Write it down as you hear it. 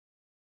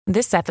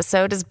This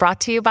episode is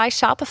brought to you by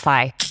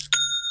Shopify.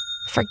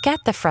 Forget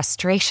the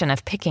frustration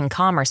of picking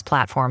commerce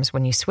platforms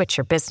when you switch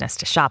your business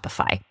to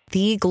Shopify,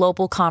 the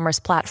global commerce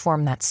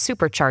platform that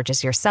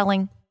supercharges your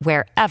selling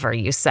wherever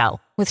you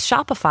sell. With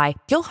Shopify,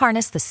 you'll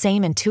harness the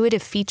same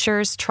intuitive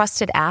features,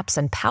 trusted apps,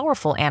 and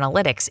powerful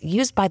analytics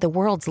used by the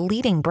world's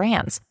leading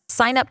brands.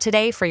 Sign up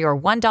today for your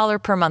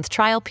 $1 per month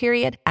trial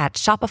period at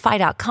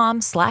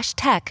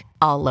shopify.com/tech,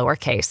 all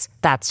lowercase.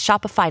 That's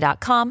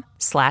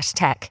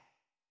shopify.com/tech.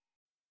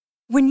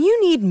 When you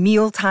need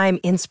mealtime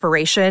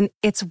inspiration,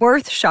 it's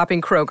worth shopping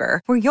Kroger,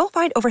 where you'll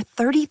find over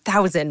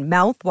 30,000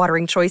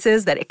 mouth-watering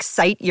choices that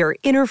excite your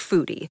inner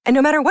foodie. And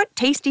no matter what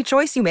tasty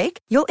choice you make,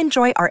 you'll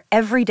enjoy our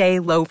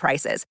everyday low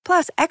prices,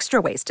 plus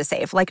extra ways to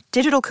save, like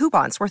digital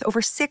coupons worth over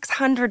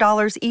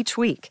 $600 each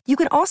week. You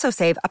can also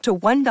save up to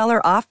 $1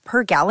 off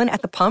per gallon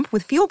at the pump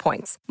with fuel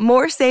points.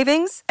 More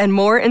savings and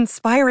more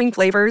inspiring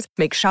flavors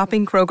make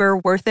shopping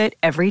Kroger worth it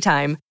every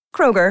time.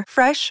 Kroger,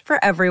 fresh for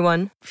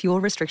everyone.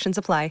 Fuel restrictions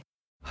apply.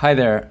 Hi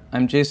there,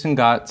 I'm Jason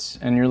Gotts,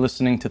 and you're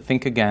listening to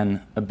Think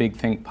Again, a Big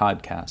Think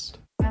podcast.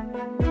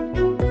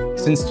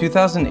 Since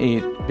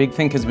 2008, Big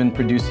Think has been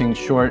producing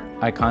short,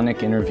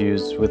 iconic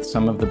interviews with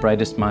some of the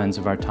brightest minds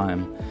of our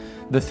time.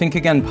 The Think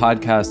Again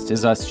podcast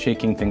is us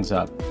shaking things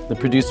up. The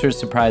producers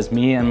surprise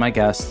me and my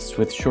guests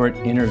with short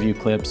interview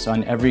clips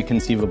on every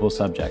conceivable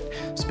subject.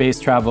 Space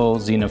travel,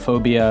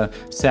 xenophobia,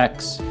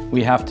 sex.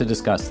 We have to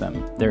discuss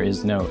them. There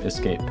is no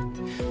escape.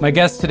 My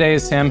guest today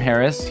is Sam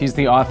Harris. He's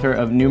the author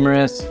of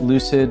numerous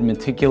lucid,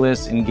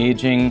 meticulous,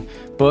 engaging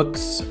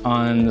books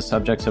on the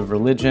subjects of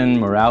religion,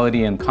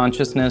 morality, and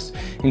consciousness,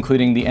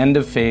 including The End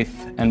of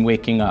Faith and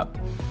Waking Up.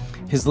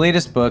 His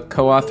latest book,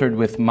 co-authored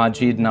with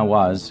Maajid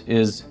Nawaz,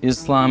 is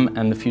Islam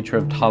and the Future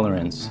of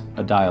Tolerance,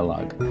 a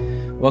Dialogue.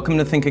 Welcome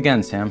to Think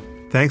Again, Sam.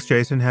 Thanks,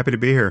 Jason. Happy to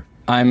be here.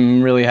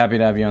 I'm really happy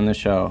to have you on the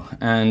show.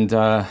 And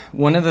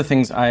one of the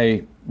things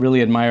I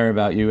really admire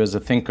about you as a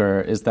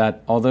thinker is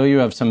that although you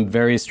have some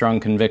very strong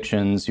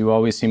convictions, you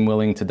always seem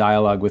willing to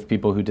dialogue with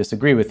people who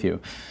disagree with you.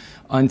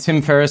 On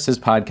Tim Ferriss's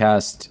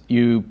podcast,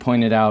 you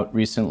pointed out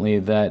recently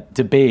that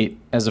debate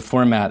as a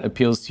format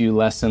appeals to you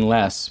less and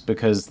less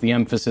because the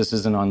emphasis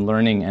isn't on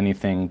learning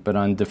anything, but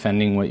on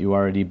defending what you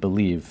already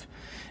believe.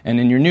 And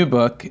in your new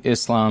book,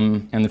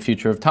 Islam and the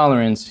Future of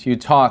Tolerance, you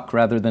talk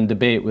rather than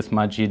debate with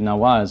Maajid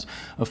Nawaz,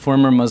 a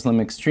former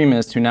Muslim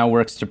extremist who now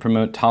works to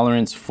promote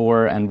tolerance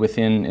for and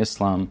within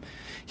Islam.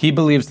 He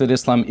believes that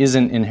Islam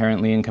isn't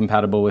inherently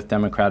incompatible with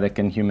democratic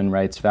and human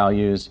rights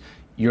values.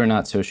 You're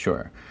not so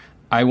sure.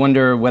 I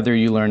wonder whether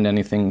you learned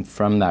anything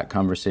from that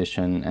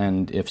conversation,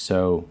 and if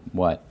so,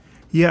 what?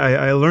 Yeah,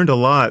 I learned a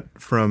lot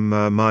from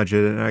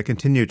Maajid, and I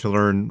continue to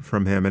learn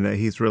from him, and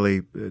he's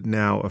really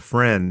now a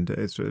friend.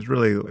 It's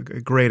really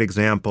a great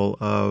example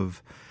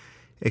of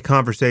a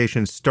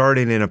conversation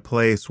starting in a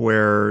place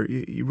where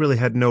you really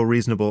had no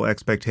reasonable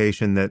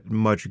expectation that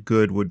much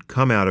good would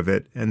come out of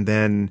it, and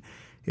then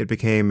it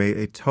became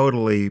a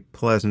totally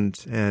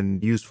pleasant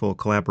and useful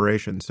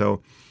collaboration.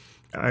 So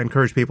I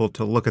encourage people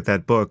to look at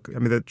that book. I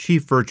mean, the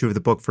chief virtue of the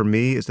book for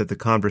me is that the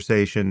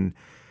conversation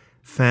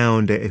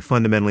found a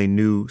fundamentally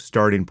new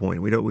starting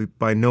point. We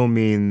by no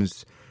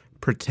means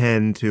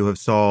pretend to have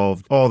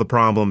solved all the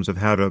problems of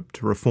how to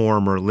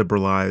reform or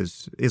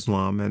liberalize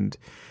Islam, and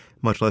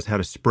much less how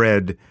to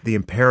spread the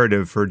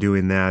imperative for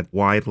doing that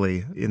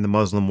widely in the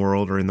Muslim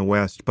world or in the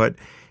West. But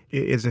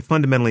it's a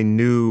fundamentally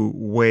new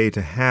way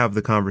to have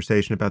the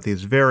conversation about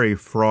these very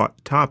fraught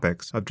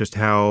topics of just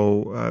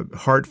how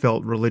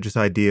heartfelt religious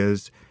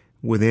ideas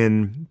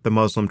within the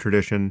Muslim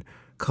tradition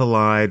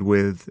collide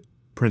with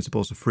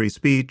principles of free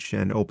speech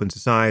and open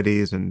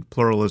societies and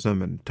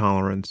pluralism and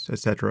tolerance,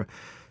 etc.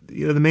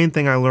 The main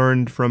thing I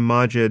learned from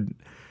Maajid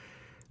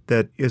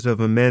that is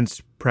of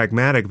immense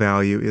pragmatic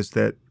value is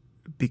that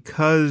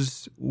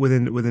because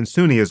within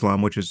Sunni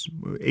Islam, which is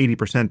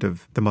 80%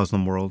 of the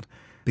Muslim world,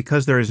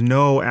 because there is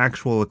no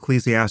actual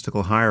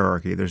ecclesiastical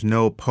hierarchy, there's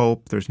no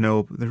pope, there's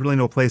really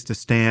no place to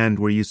stand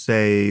where you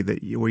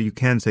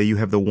can say you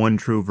have the one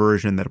true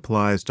version that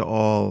applies to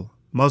all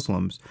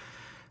Muslims.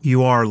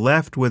 You are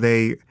left with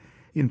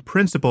in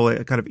principle,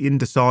 a kind of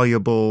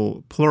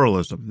indissoluble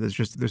pluralism.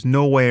 There's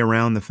no way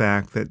around the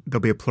fact that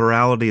there'll be a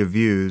plurality of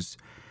views,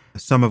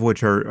 some of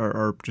which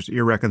are just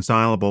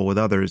irreconcilable with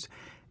others.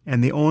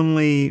 And the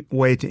only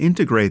way to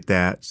integrate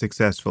that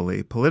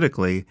successfully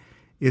politically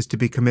is to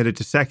be committed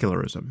to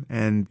secularism.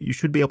 And you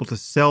should be able to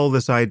sell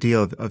this idea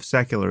of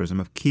secularism,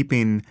 of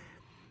keeping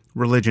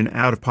religion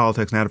out of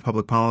politics and out of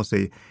public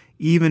policy,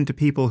 even to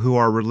people who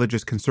are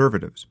religious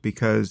conservatives,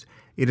 because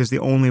it is the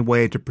only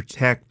way to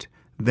protect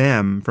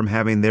them from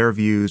having their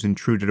views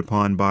intruded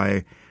upon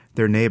by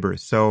their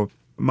neighbors. So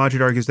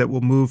Maajid argues that we'll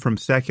move from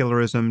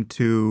secularism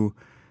to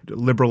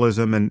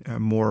liberalism and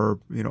more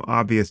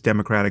obvious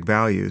democratic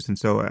values. And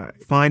so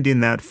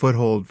finding that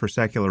foothold for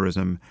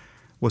secularism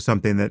was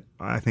something that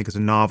I think is a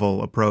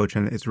novel approach,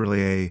 and it's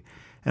really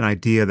an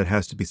idea that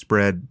has to be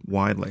spread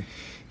widely.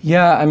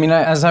 Yeah, I mean,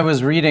 as I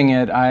was reading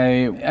it,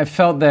 I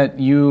felt that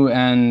you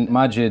and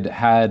Maajid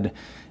had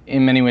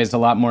in many ways a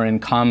lot more in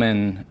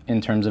common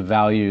in terms of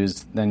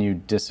values than you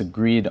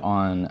disagreed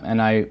on.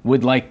 And I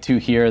would like to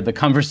hear the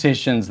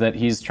conversations that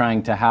he's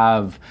trying to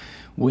have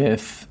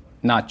with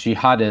not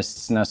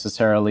jihadists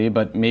necessarily,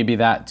 but maybe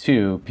that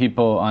too,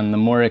 people on the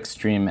more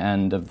extreme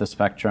end of the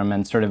spectrum,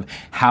 and sort of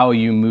how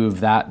you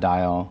move that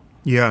dial.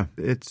 Yeah,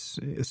 it's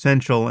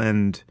essential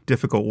and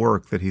difficult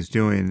work that he's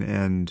doing.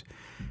 And,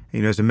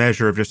 as a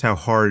measure of just how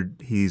hard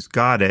he's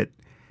got it,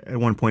 at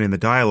one point in the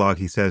dialogue,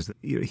 he says that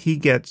he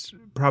gets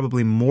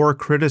probably more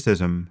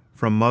criticism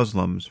from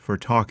Muslims for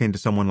talking to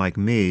someone like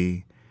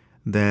me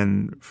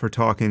than for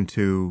talking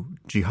to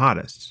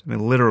jihadists. I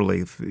mean,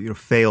 literally,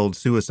 failed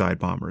suicide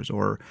bombers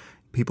or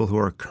people who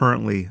are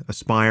currently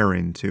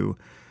aspiring to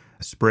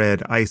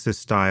spread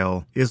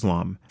ISIS-style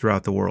Islam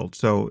throughout the world.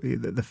 So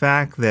the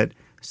fact that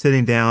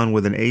sitting down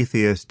with an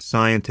atheist,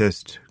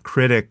 scientist,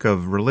 critic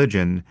of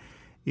religion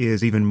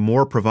is even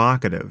more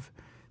provocative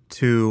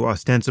to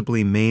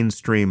ostensibly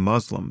mainstream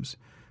Muslims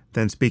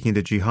than speaking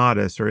to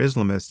jihadists or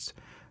Islamists,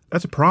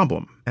 that's a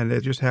problem. And they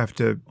just have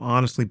to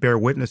honestly bear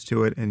witness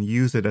to it and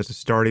use it as a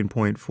starting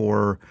point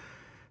for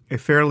a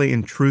fairly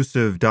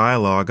intrusive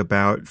dialogue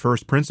about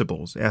first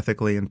principles,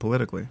 ethically and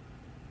politically.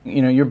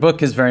 Your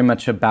book is very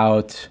much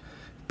about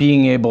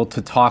being able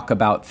to talk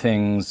about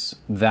things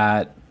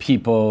that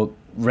people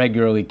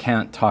regularly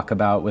can't talk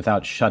about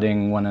without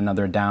shutting one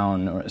another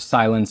down or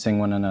silencing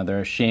one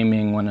another,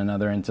 shaming one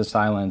another into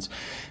silence.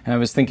 And I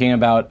was thinking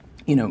about,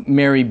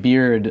 Mary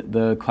Beard,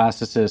 the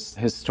classicist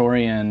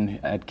historian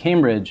at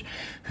Cambridge,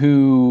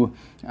 who,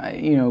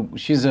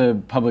 she's a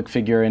public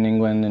figure in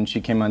England, and she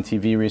came on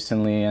TV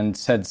recently and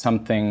said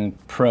something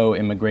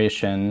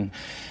pro-immigration.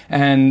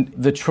 And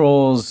the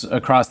trolls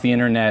across the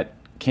internet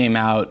came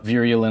out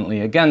virulently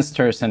against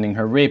her, sending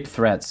her rape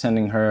threats,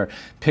 sending her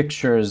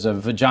pictures of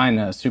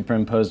vagina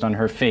superimposed on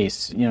her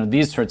face,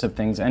 these sorts of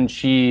things. And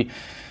she,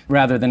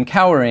 rather than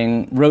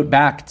cowering, wrote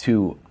back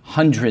to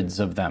hundreds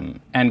of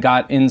them and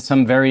got in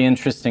some very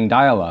interesting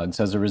dialogues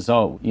as a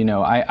result.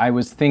 I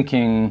was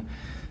thinking,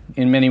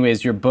 in many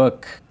ways, your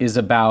book is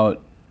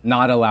about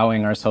not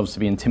allowing ourselves to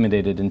be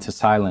intimidated into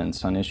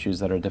silence on issues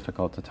that are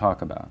difficult to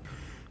talk about.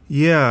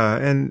 Yeah,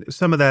 and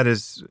some of that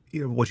is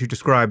what you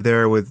described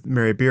there with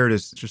Mary Beard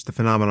is just the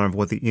phenomenon of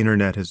what the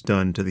internet has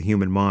done to the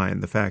human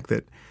mind. The fact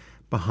that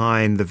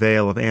behind the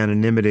veil of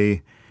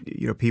anonymity,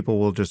 people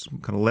will just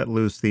kind of let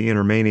loose the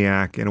inner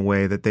maniac in a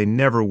way that they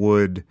never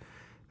would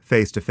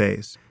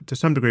face-to-face. To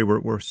some degree,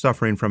 we're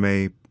suffering from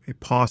a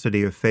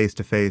paucity of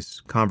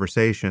face-to-face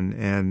conversation,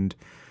 and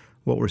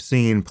what we're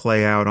seeing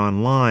play out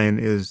online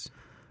is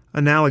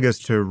analogous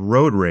to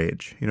road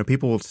rage.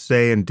 People will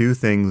say and do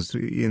things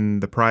in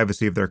the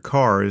privacy of their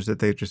cars that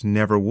they just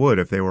never would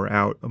if they were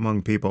out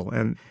among people.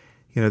 And,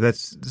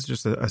 that's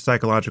just a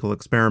psychological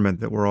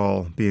experiment that we're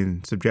all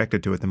being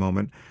subjected to at the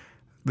moment.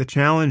 The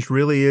challenge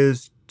really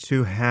is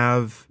to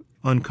have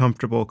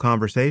uncomfortable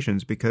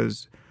conversations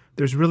because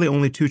there's really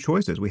only two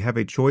choices. We have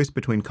a choice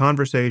between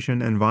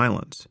conversation and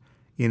violence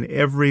in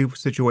every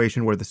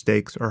situation where the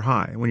stakes are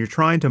high. When you're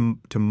trying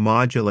to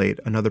modulate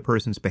another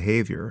person's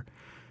behavior,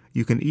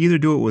 you can either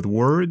do it with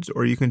words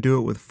or you can do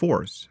it with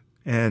force.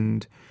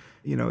 And,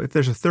 if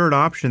there's a third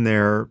option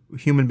there,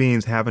 human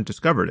beings haven't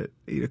discovered it.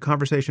 A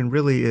conversation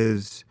really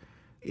is,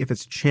 if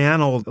it's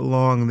channeled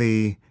along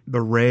the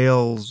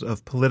rails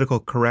of political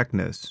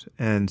correctness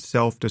and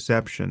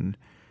self-deception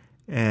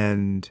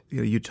and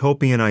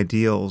utopian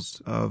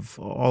ideals of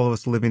all of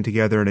us living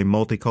together in a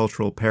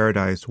multicultural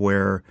paradise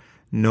where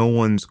no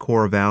one's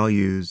core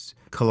values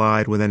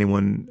collide with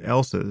anyone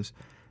else's,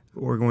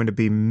 we're going to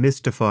be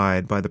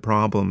mystified by the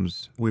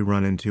problems we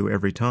run into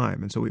every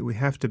time. And so we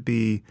have to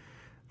be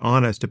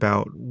honest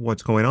about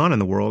what's going on in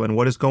the world. And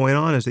what is going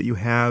on is that you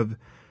have,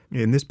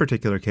 in this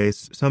particular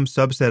case, some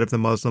subset of the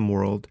Muslim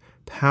world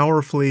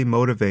powerfully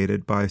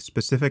motivated by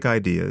specific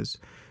ideas: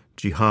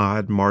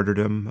 jihad,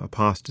 martyrdom,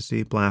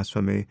 apostasy,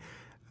 blasphemy,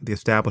 the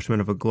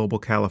establishment of a global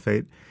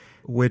caliphate,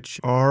 which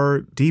are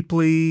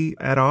deeply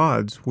at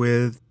odds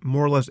with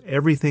more or less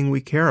everything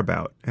we care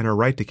about and are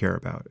right to care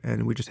about.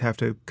 And we just have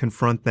to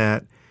confront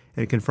that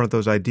and confront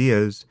those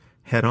ideas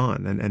head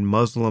on. And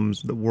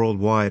Muslims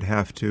worldwide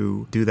have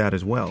to do that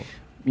as well.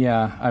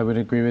 Yeah, I would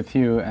agree with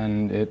you,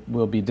 and it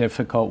will be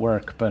difficult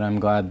work, but I'm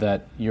glad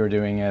that you're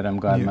doing it. I'm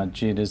glad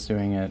Majid is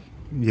doing it.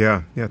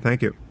 Yeah,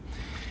 thank you.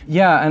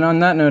 Yeah, and on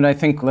that note, I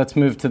think let's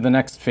move to the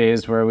next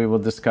phase where we will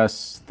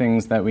discuss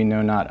things that we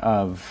know not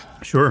of.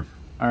 Sure.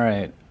 All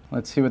right.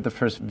 Let's see what the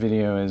first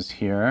video is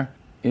here.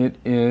 It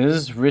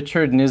is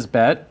Richard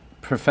Nisbett,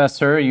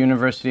 professor,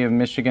 University of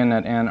Michigan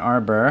at Ann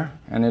Arbor,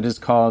 and it is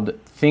called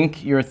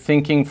Think You're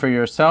Thinking for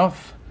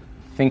Yourself,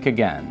 Think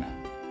Again.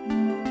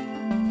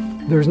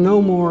 There's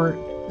no more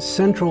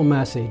central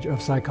message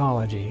of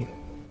psychology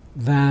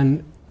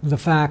than the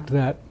fact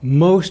that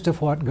most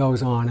of what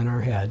goes on in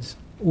our heads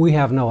we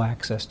have no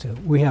access to.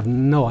 We have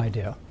no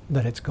idea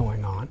that it's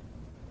going on.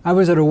 I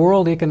was at a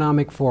World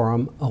Economic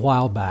Forum a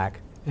while back,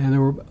 and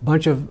there were a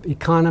bunch of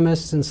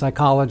economists and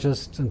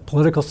psychologists and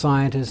political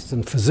scientists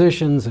and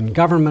physicians and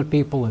government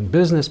people and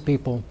business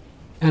people.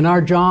 And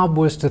our job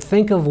was to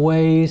think of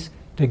ways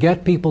to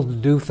get people to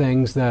do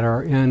things that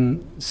are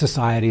in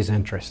society's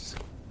interests.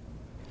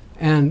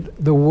 And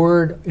the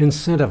word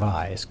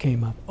incentivize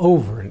came up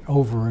over and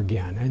over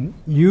again. And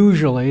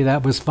usually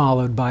that was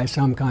followed by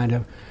some kind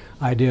of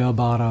idea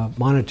about a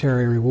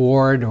monetary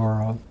reward or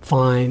a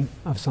fine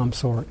of some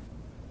sort.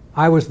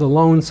 I was the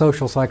lone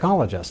social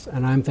psychologist,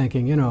 and I'm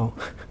thinking,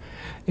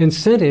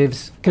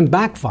 incentives can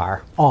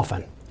backfire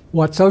often.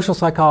 What social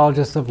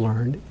psychologists have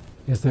learned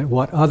is that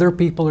what other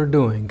people are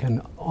doing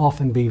can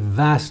often be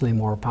vastly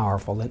more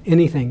powerful than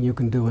anything you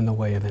can do in the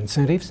way of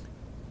incentives.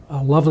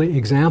 A lovely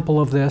example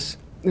of this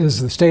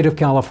is the state of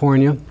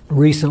California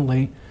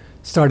recently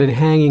started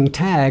hanging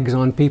tags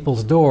on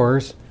people's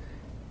doors.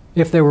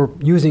 If they were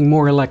using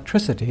more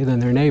electricity than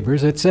their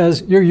neighbors, it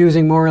says you're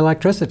using more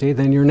electricity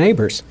than your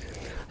neighbors.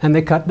 And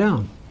they cut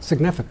down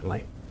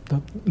significantly.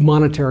 The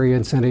monetary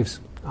incentives,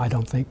 I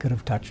don't think, could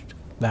have touched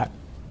that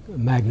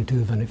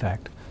magnitude of an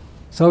effect.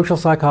 Social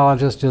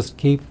psychologists just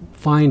keep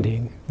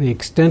finding the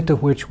extent to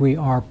which we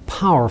are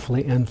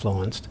powerfully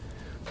influenced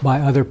by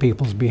other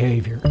people's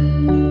behavior.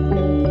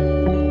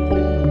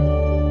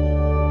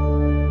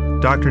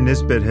 Dr.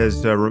 Nisbet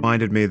has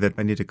reminded me that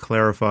I need to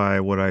clarify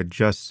what I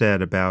just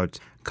said about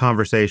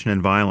conversation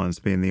and violence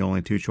being the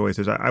only two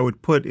choices. I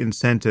would put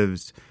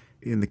incentives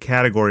in the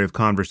category of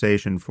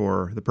conversation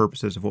for the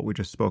purposes of what we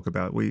just spoke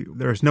about.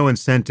 There's no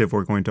incentive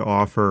we're going to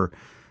offer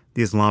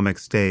the Islamic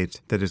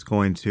State that is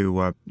going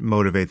to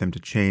motivate them to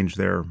change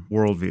their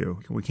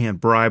worldview. We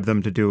can't bribe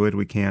them to do it.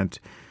 We can't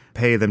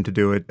pay them to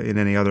do it in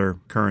any other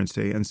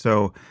currency. And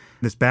so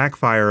this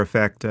backfire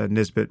effect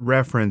Nisbet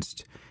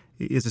referenced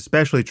is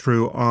especially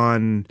true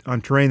on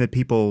terrain that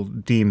people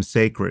deem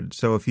sacred.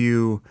 So if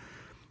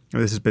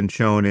this has been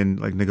shown in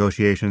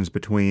negotiations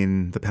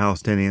between the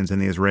Palestinians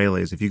and the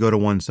Israelis. If you go to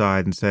one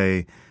side and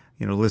say,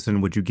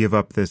 listen, would you give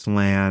up this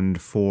land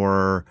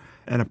for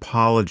an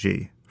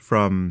apology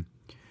from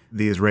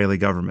the Israeli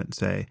government,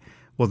 say,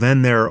 well,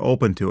 then they're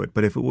open to it.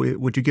 But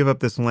would you give up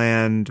this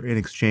land in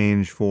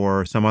exchange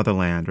for some other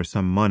land or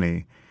some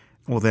money?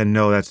 Well, then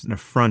no, that's an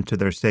affront to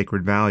their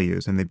sacred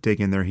values, and they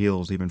dig in their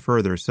heels even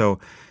further. So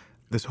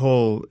this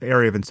whole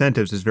area of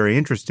incentives is very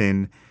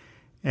interesting,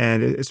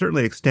 and it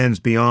certainly extends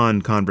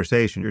beyond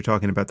conversation. You're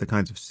talking about the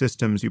kinds of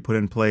systems you put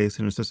in place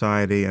in a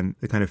society and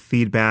the kind of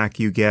feedback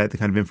you get, the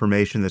kind of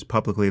information that's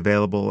publicly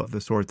available of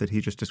the sort that he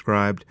just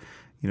described.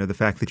 The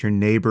fact that your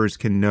neighbors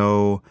can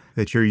know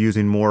that you're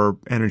using more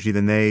energy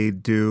than they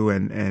do,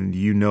 and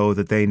you know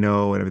that they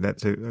know, and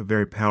that's a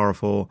very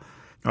powerful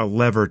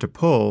lever to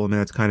pull.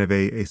 That's kind of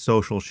a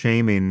social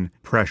shaming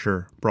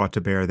pressure brought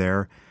to bear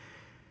there.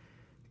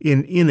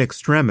 In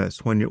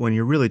extremis, when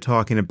you're really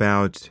talking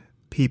about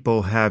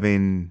people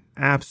having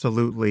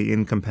absolutely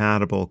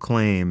incompatible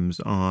claims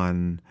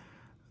on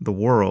the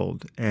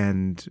world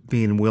and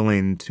being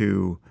willing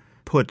to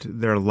put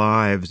their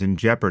lives in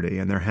jeopardy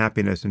and their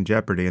happiness in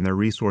jeopardy and their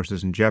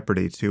resources in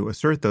jeopardy to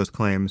assert those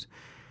claims,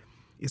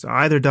 is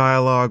either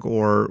dialogue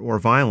or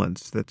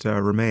violence that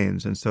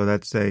remains. And so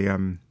that's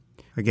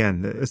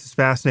again, this is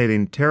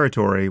fascinating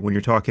territory when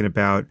you're talking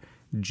about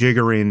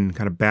jiggering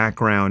kind of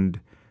background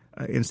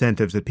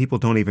incentives that people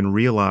don't even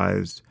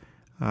realize,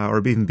 or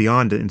even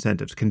beyond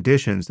incentives,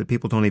 conditions that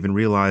people don't even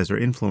realize are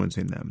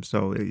influencing them.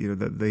 So,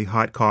 the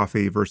hot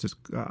coffee versus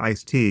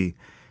iced tea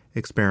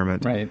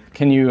experiment. Right.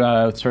 Can you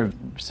sort of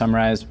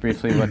summarize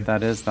briefly what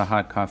that is, the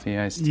hot coffee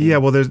iced tea? Yeah,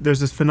 well, there's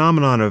this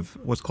phenomenon of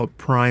what's called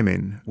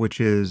priming, which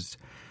is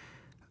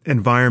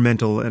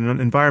environmental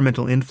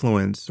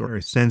influence, or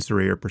a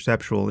sensory or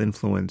perceptual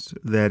influence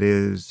that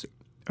is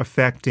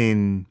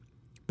affecting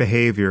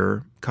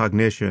behavior,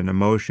 cognition,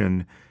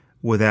 emotion,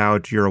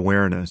 without your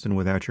awareness and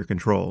without your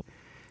control.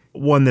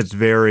 One that's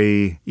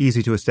very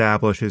easy to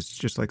establish is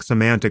just like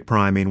semantic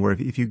priming, where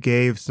if you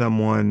gave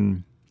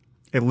someone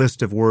a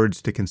list of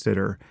words to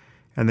consider,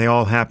 and they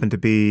all happen to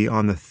be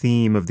on the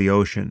theme of the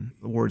ocean,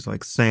 words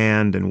like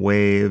sand and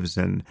waves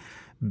and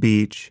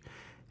beach,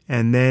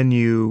 and then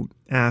you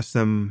ask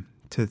them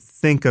to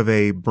think of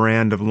a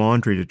brand of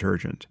laundry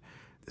detergent,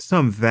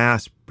 some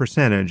vast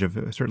percentage of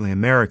certainly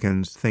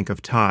Americans think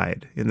of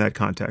Tide in that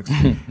context.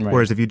 Right.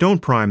 Whereas if you don't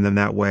prime them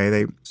that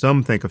way,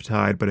 some think of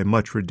Tide, but a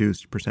much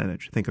reduced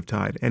percentage think of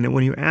Tide. And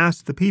when you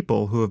ask the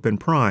people who have been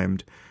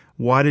primed,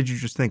 why did you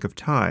just think of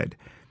Tide?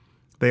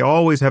 They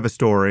always have a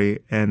story,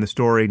 and the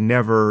story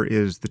never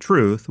is the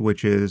truth,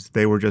 which is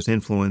they were just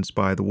influenced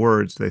by the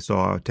words they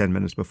saw 10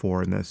 minutes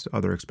before in this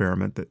other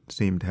experiment that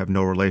seemed to have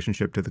no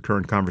relationship to the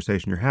current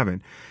conversation you're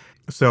having.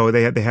 So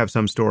they have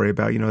some story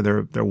about,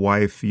 their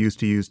wife used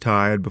to use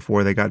Tide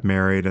before they got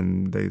married,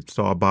 and they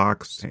saw a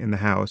box in the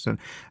house. And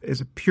it's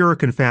a pure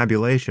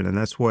confabulation, and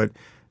that's what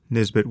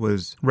Nisbet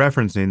was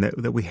referencing,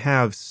 that we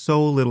have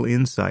so little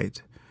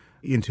insight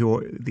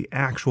into the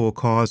actual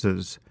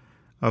causes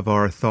of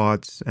our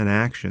thoughts and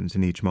actions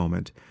in each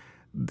moment.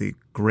 The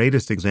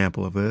greatest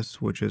example of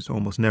this, which is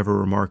almost never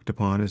remarked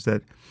upon, is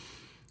that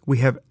we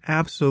have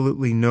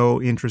absolutely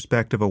no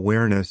introspective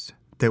awareness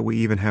that we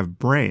even have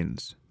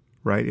brains.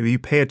 Right? If you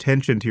pay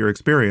attention to your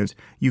experience,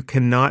 you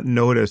cannot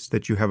notice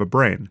that you have a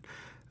brain.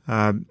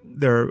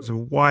 There's a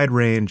wide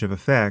range of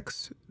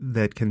effects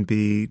that can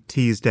be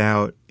teased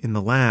out in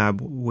the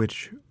lab,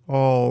 which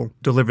all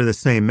deliver the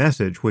same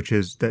message, which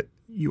is that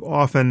you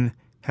often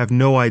have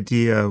no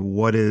idea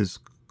what is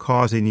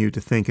causing you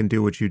to think and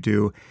do what you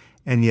do,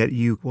 and yet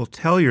you will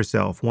tell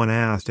yourself, when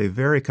asked, a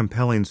very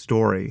compelling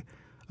story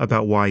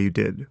about why you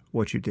did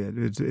what you did.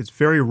 It's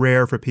very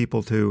rare for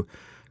people to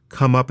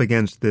come up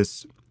against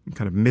this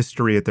kind of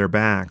mystery at their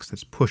backs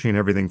that's pushing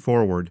everything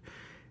forward,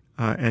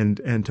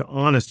 and to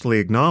honestly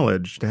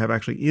acknowledge, to have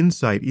actually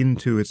insight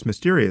into its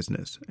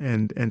mysteriousness,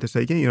 and to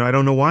say, I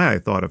don't know why I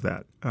thought of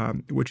that,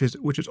 which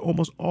is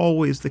almost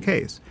always the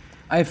case.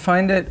 I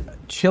find it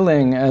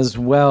chilling as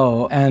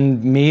well,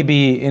 and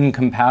maybe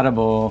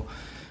incompatible,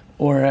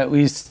 or at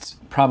least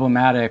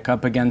problematic,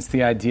 up against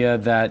the idea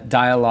that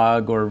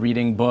dialogue or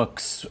reading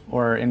books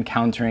or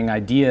encountering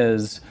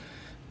ideas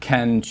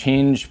can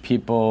change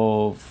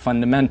people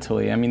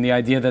fundamentally. I mean, the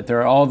idea that there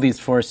are all these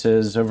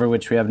forces over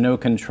which we have no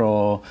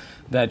control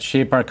that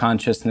shape our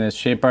consciousness,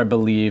 shape our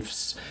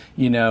beliefs,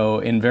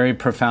 in very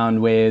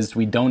profound ways.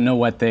 We don't know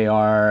what they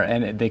are,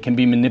 and they can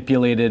be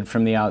manipulated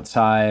from the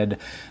outside.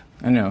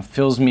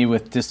 Fills me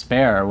with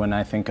despair when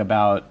I think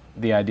about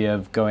the idea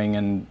of going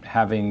and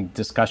having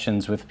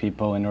discussions with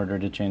people in order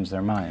to change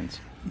their minds.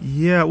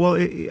 Yeah, well,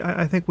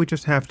 I think we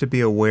just have to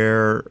be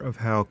aware of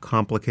how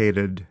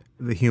complicated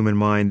the human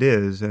mind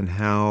is, and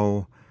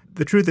how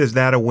the truth is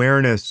that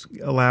awareness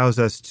allows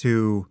us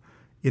to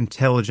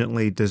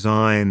intelligently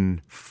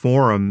design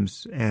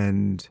forums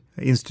and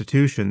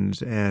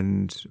institutions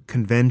and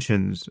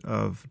conventions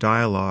of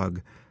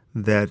dialogue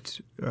that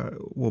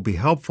will be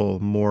helpful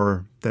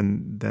more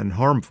than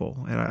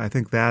harmful. And I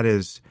think that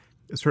is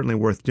certainly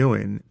worth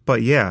doing.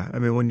 But yeah, I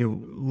mean, when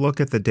you look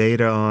at the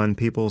data on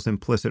people's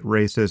implicit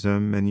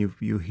racism, and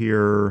you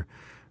hear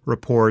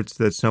reports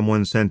that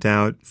someone sent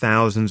out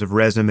thousands of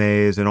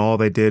resumes and all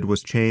they did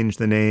was change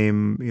the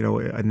name,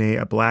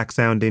 a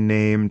black-sounding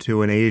name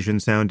to an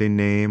Asian-sounding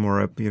name,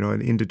 or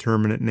an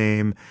indeterminate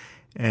name,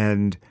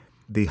 and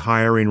the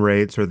hiring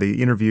rates or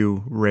the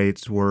interview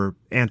rates were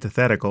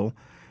antithetical.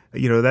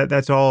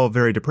 That's all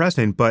very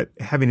depressing, but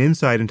having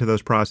insight into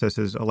those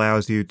processes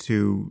allows you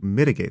to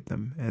mitigate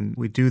them. And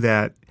we do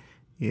that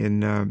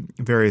in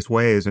various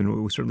ways,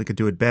 and we certainly could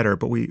do it better.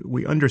 But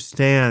we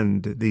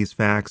understand these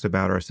facts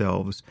about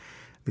ourselves,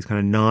 these kind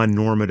of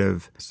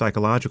non-normative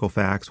psychological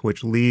facts,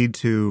 which lead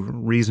to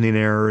reasoning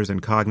errors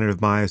and cognitive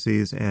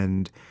biases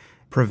and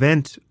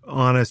prevent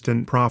honest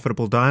and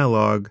profitable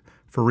dialogue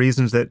for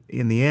reasons that,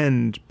 in the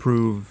end,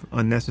 prove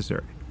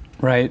unnecessary.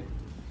 Right.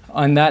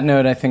 On that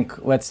note, I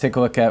think let's take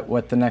a look at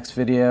what the next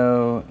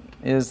video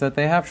is that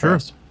they have for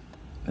us.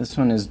 This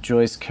one is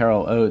Joyce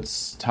Carol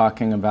Oates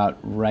talking about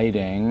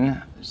writing.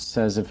 She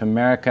says, if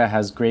America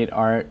has great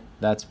art,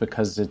 that's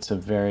because it's a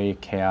very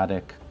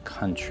chaotic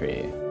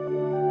country.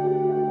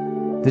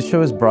 This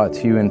show is brought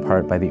to you in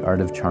part by the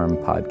Art of Charm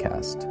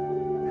podcast.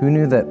 Who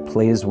knew that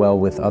plays well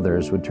with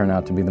others would turn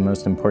out to be the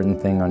most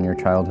important thing on your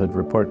childhood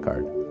report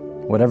card?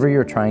 Whatever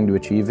you're trying to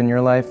achieve in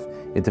your life,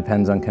 it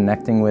depends on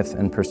connecting with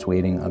and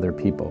persuading other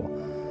people.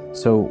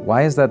 So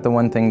why is that the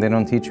one thing they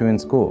don't teach you in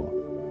school?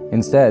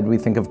 Instead, we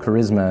think of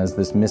charisma as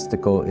this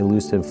mystical,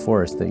 elusive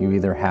force that you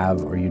either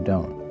have or you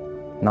don't.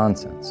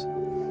 Nonsense.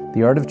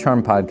 The Art of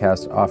Charm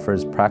podcast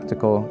offers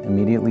practical,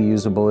 immediately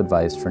usable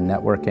advice for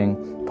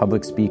networking,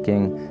 public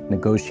speaking,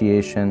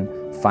 negotiation,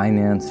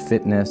 finance,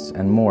 fitness,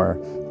 and more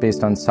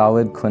based on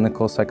solid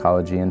clinical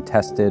psychology and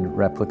tested,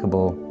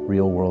 replicable,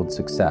 real-world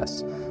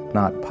success,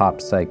 not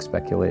pop psych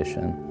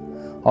speculation.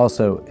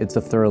 Also, it's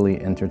a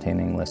thoroughly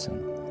entertaining listen.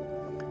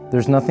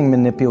 There's nothing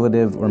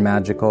manipulative or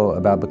magical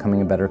about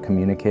becoming a better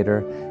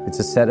communicator. It's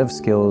a set of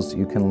skills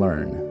you can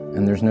learn,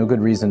 and there's no good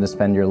reason to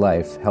spend your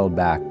life held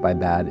back by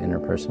bad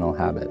interpersonal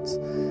habits.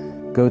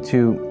 Go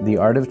to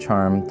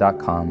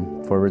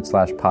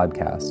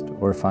theartofcharm.com/podcast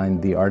or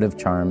find The Art of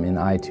Charm in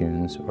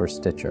iTunes or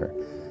Stitcher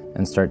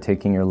and start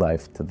taking your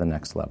life to the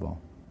next level.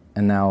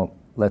 And now,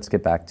 let's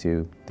get back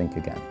to Think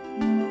Again.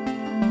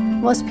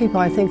 Most people,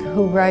 I think,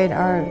 who write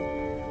are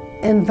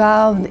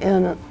involved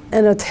in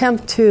an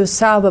attempt to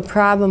solve a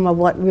problem of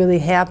what really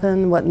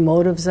happened, what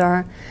motives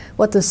are,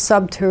 what the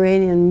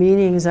subterranean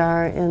meanings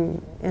are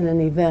in an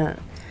event.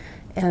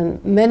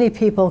 And many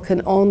people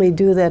can only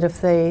do that if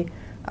they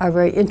are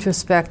very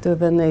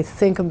introspective and they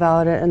think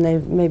about it and they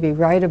maybe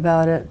write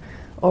about it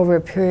over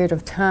a period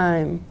of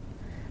time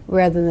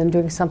rather than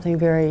doing something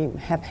very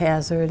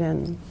haphazard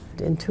and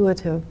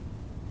intuitive.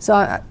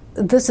 So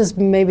this is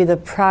maybe the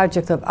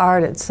project of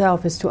art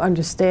itself, is to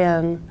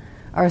understand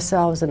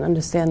ourselves and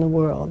understand the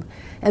world,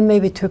 and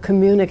maybe to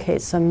communicate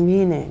some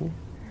meaning.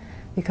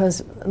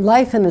 Because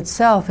life in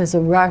itself is a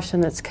rush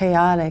and it's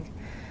chaotic,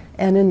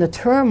 and in the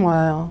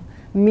turmoil,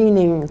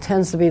 meaning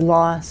tends to be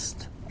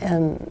lost,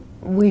 and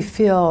we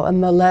feel a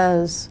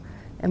malaise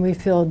and we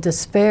feel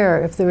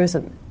despair if there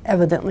isn't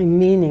evidently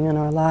meaning in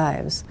our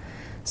lives.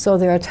 So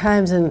there are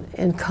times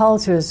in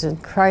cultures in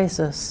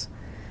crisis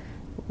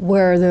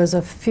where there's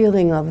a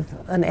feeling of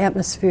an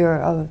atmosphere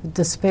of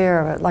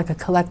despair, like a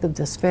collective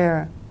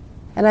despair.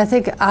 And I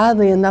think,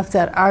 oddly enough,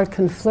 that art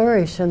can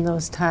flourish in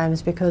those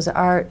times because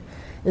art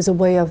is a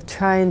way of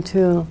trying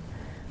to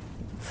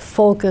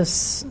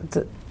focus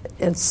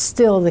and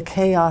still the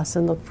chaos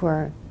and look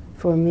for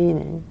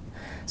meaning.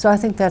 So I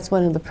think that's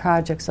one of the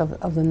projects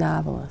of the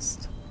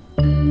novelist.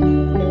 You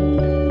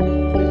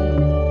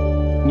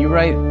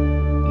write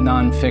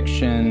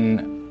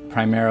nonfiction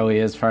primarily,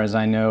 as far as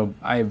I know.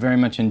 I very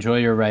much enjoy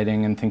your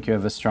writing and think you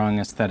have a strong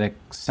aesthetic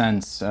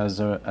sense as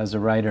a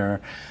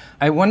writer.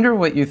 I wonder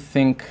what you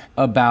think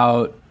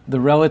about the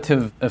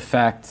relative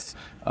effects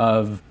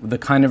of the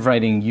kind of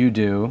writing you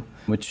do,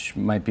 which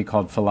might be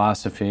called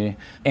philosophy,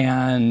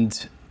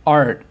 and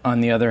art,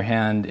 on the other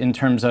hand, in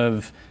terms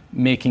of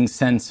making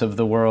sense of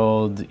the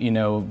world,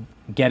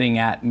 getting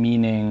at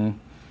meaning.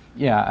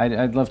 Yeah,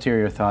 I'd love to hear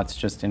your thoughts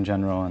just in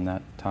general on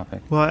that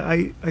topic. Well,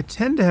 I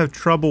tend to have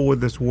trouble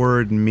with this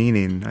word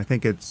meaning. I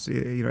think it's,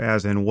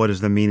 as in what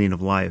is the meaning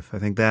of life? I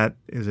think that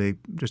is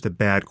just a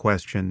bad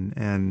question.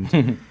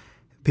 And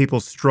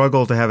people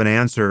struggle to have an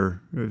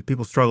answer.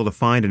 People struggle to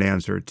find an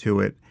answer to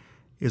it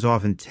is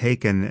often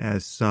taken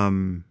as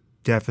some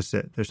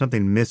deficit. There's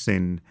something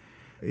missing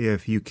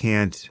if you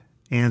can't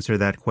answer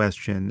that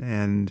question.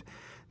 And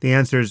the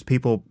answers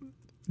people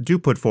do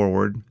put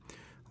forward,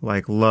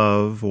 like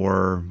love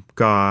or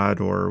God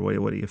or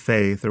what are you,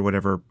 faith or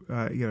whatever,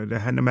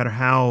 no matter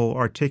how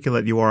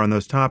articulate you are on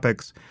those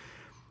topics,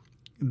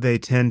 they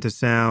tend to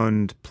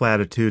sound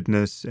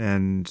platitudinous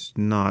and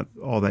not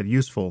all that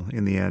useful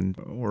in the end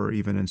or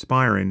even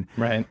inspiring.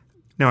 Right.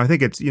 Now, I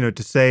think it's,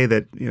 to say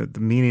that, the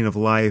meaning of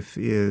life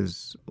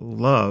is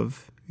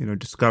love,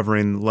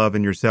 discovering love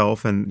in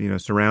yourself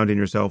and, surrounding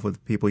yourself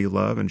with people you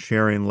love and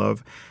sharing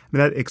love. I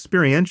mean, that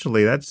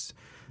experientially, that's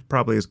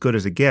probably as good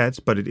as it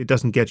gets, but it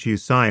doesn't get you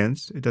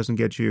science. It doesn't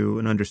get you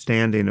an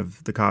understanding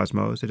of the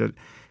cosmos.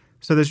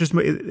 So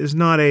there's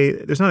not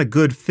a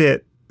good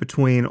fit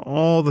between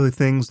all the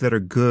things that are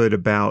good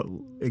about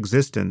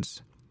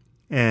existence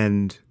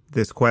and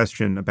this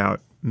question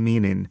about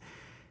meaning.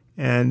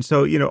 And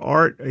so,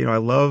 art, I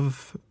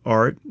love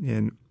art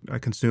and I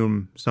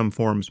consume some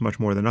forms much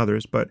more than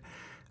others, but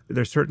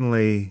there's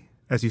certainly,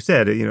 as you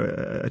said,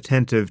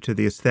 attentive to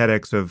the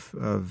aesthetics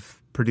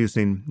of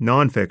producing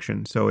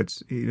nonfiction. So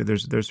it's,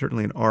 there's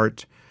certainly an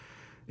art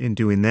in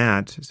doing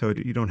that. So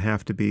you don't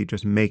have to be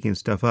just making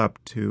stuff up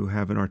to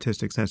have an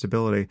artistic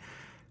sensibility.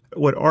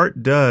 What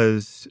art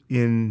does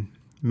in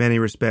many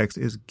respects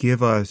is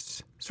give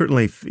us,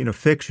 certainly,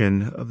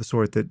 fiction of the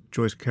sort that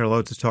Joyce Carol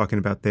Oates is talking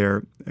about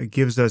there,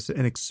 gives us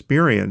an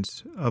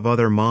experience of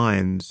other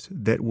minds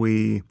that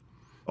we,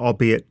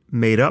 albeit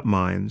made-up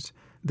minds,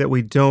 that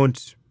we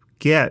don't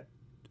get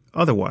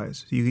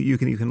otherwise. You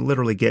can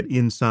literally get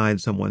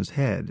inside someone's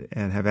head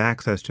and have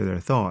access to their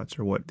thoughts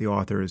or what the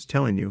author is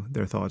telling you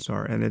their thoughts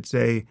are. And it's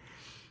a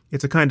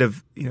kind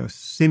of,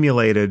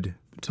 simulated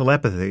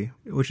telepathy,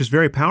 which is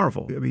very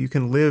powerful. I mean, you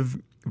can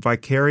live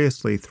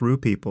vicariously through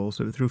people,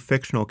 so through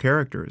fictional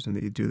characters,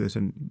 and you do this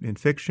in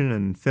fiction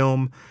and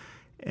film,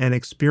 and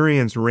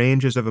experience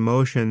ranges of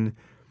emotion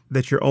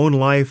that your own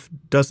life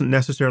doesn't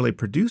necessarily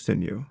produce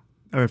in you.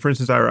 I mean, for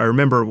instance, I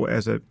remember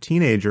as a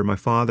teenager, my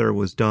father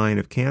was dying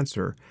of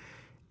cancer,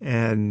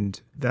 and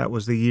that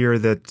was the year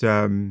that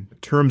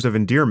Terms of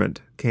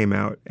Endearment came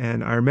out.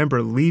 And I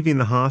remember leaving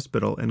the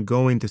hospital and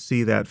going to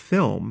see that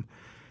film.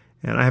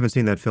 And I haven't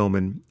seen that film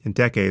in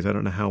decades. I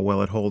don't know how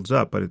well it holds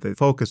up, but the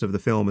focus of the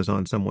film is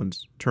on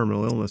someone's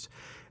terminal illness.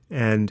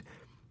 And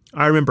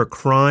I remember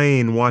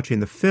crying watching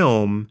the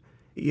film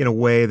in a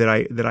way that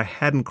I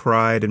hadn't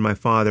cried in my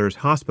father's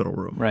hospital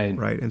room.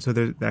 Right. And so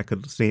that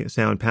could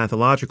sound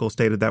pathological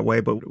stated that way,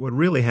 but what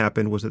really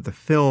happened was that the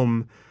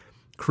film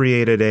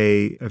created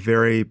a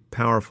very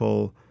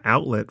powerful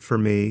outlet for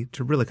me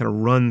to really kind of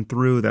run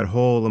through that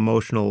whole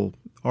emotional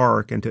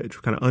arc and to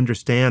kind of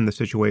understand the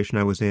situation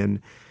I was in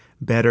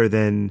better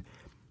than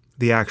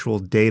the actual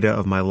data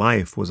of my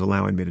life was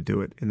allowing me to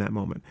do it in that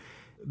moment.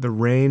 The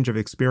range of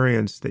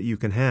experience that you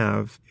can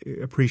have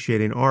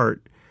appreciating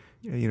art,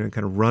 kind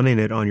of running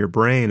it on your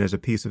brain as a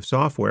piece of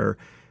software,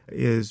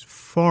 is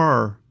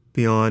far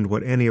beyond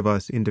what any of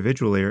us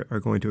individually are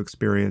going to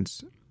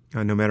experience,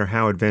 no matter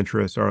how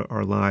adventurous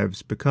our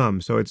lives become.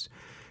 So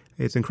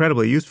it's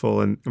incredibly useful.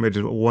 And I mean,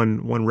 just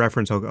one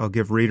reference I'll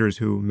give readers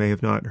who may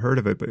have not heard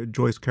of it, but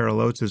Joyce Carol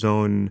Oates'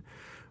 own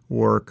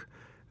work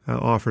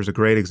offers a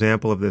great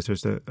example of this.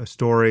 There's a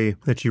story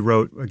that she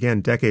wrote,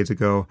 again, decades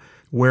ago,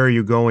 Where Are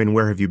You Going,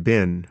 Where Have You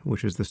Been?,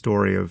 which is the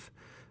story of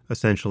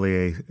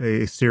essentially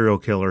a serial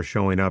killer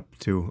showing up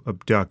to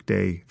abduct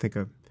a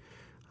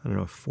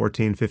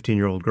 14,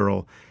 15-year-old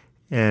girl.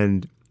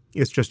 And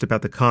it's just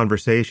about the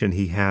conversation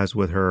he has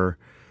with her.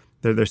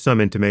 There's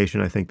some intimation,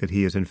 I think, that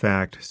he is in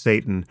fact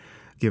Satan,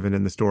 given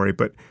in the story.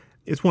 But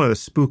it's one of the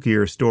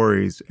spookier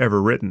stories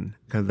ever written,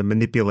 kind of the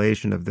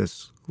manipulation of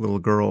this little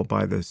girl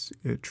by this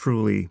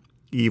truly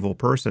evil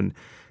person.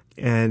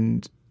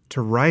 And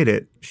to write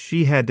it,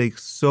 she had to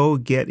so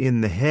get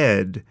in the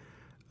head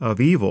of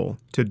evil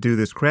to do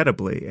this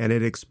credibly. And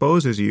it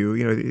exposes you,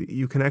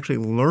 you can actually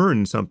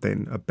learn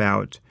something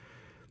about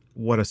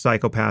what a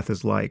psychopath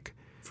is like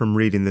from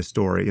reading this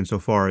story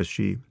insofar as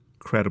she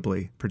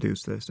credibly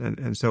produced this.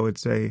 And so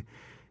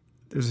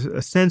there's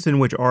a sense in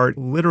which art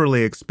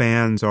literally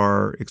expands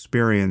our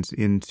experience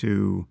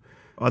into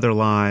other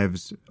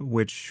lives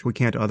which we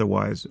can't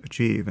otherwise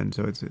achieve. And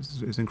so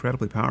it's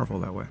incredibly powerful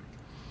that way.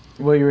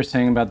 What you were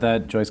saying about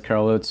that Joyce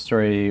Carol Oates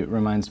story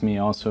reminds me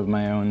also of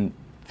my own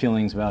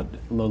feelings about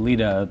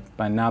Lolita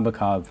by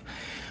Nabokov,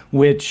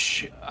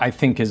 which I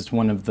think is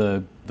one of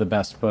the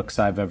best books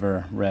I've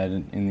ever read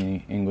in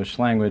the English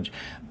language.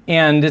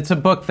 And it's a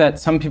book that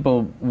some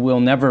people will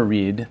never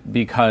read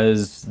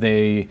because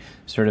they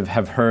sort of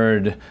have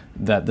heard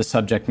that the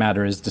subject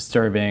matter is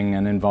disturbing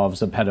and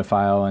involves a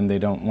pedophile and they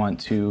don't want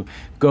to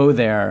go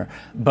there.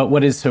 But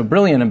what is so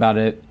brilliant about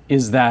it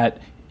is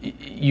that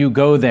you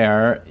go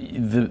there,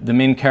 the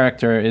main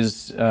character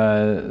is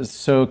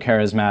so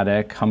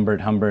charismatic,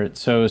 Humbert,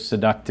 so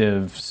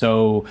seductive,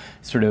 so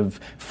sort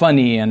of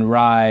funny and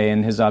wry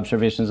in his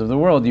observations of the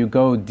world. You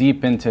go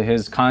deep into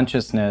his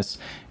consciousness,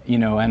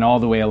 and all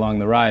the way along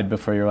the ride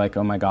before you're like,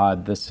 oh my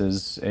God, this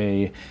is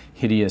a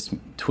hideous,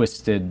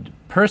 twisted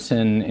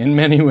person in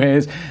many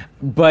ways.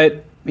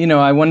 But,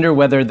 I wonder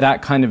whether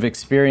that kind of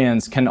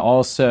experience can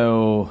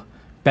also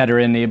better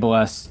enable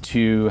us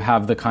to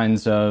have the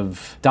kinds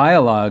of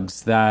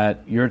dialogues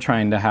that you're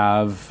trying to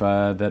have,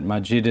 that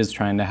Majid is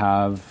trying to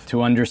have,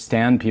 to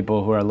understand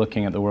people who are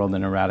looking at the world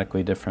in a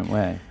radically different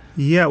way.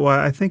 Yeah, well,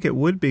 I think it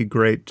would be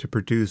great to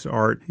produce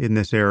art in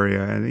this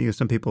area. And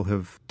some people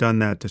have done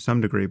that to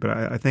some degree. But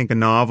I think a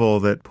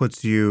novel that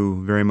puts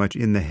you very much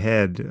in the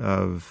head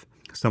of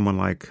someone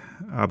like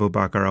Abu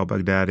Bakr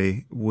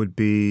al-Baghdadi would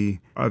be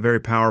a very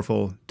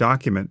powerful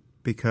document.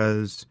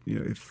 Because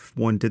if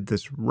one did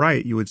this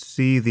right, you would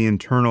see the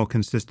internal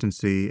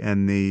consistency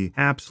and the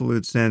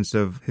absolute sense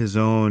of his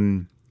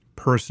own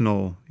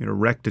personal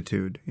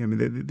rectitude. I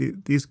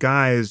mean, these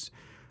guys,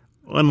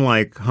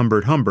 unlike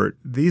Humbert,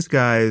 these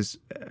guys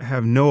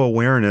have no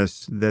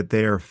awareness that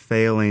they are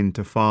failing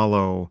to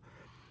follow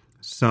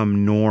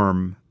some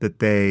norm that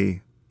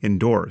they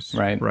endorse.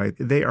 Right.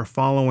 They are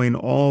following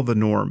all the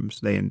norms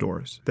they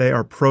endorse. They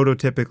are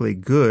prototypically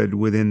good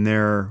within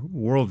their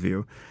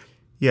worldview.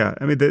 Yeah,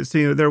 I mean,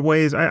 there are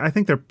ways. I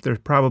think there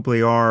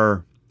probably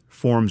are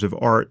forms of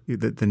art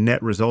that the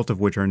net result of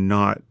which are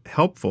not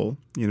helpful.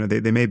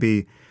 They may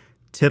be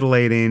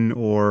titillating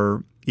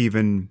or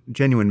even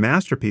genuine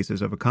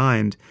masterpieces of a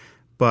kind,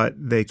 but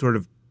they sort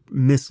of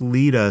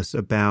mislead us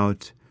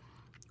about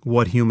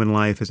what human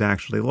life is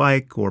actually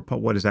like, or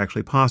what is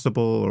actually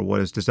possible, or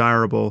what is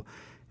desirable.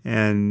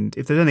 And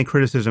if there's any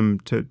criticism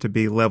to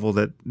be leveled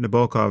at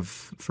Nabokov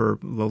for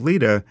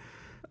Lolita,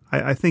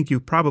 I think you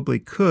probably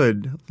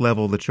could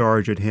level the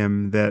charge at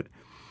him that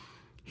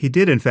he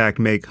did, in fact,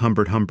 make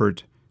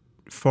Humbert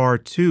far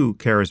too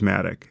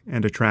charismatic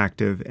and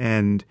attractive.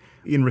 And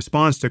in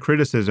response to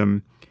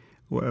criticism,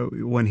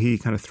 when he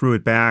kind of threw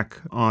it back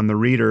on the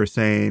reader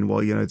saying, well,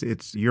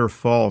 it's your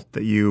fault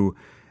that you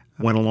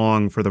went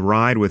along for the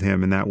ride with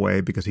him in that way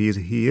because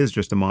he is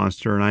just a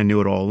monster and I knew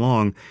it all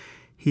along.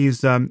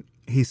 He's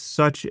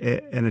such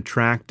an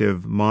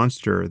attractive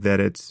monster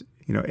that it's,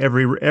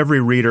 every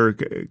reader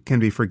can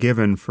be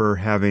forgiven for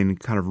having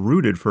kind of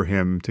rooted for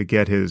him to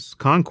get his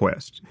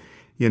conquest.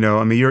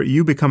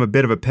 You become a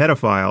bit of a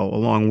pedophile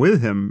along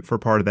with him for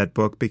part of that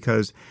book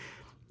because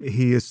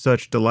he is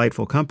such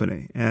delightful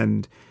company.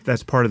 And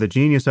that's part of the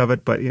genius of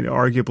it, but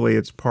arguably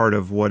it's part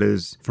of what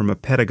is, from a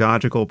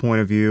pedagogical point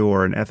of view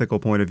or an ethical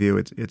point of view,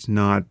 it's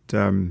not...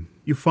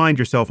 you find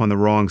yourself on the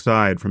wrong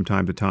side from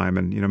time to time,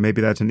 and maybe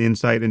that's an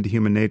insight into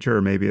human nature,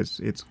 or maybe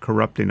it's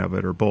corrupting of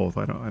it, or both.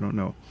 I don't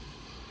know.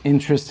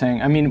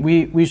 Interesting. I mean,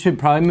 we should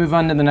probably move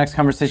on to the next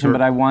conversation, sure.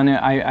 But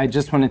I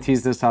just want to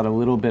tease this out a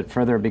little bit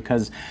further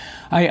because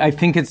I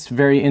think it's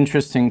very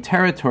interesting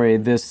territory,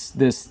 this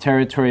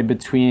territory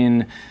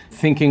between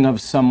thinking of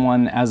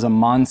someone as a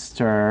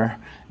monster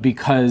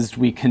because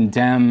we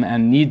condemn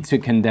and need to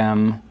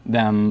condemn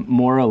them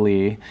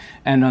morally,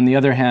 and on the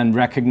other hand,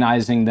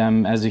 recognizing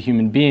them as a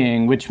human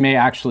being, which may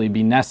actually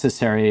be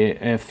necessary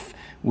if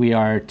we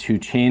are to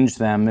change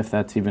them, if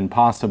that's even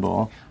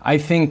possible. I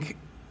think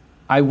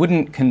I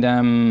wouldn't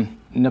condemn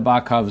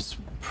Nabokov's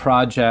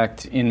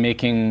project in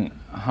making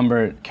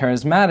Humbert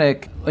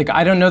charismatic.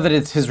 I don't know that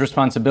it's his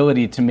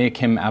responsibility to make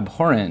him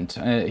abhorrent.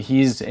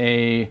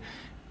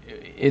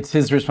 It's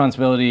his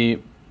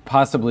responsibility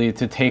possibly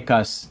to take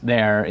us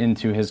there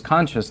into his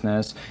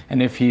consciousness.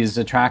 And if he's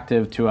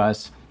attractive to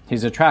us,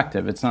 he's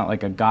attractive. It's not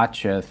like a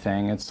gotcha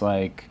thing. It's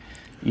like,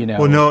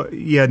 Well,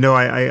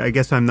 I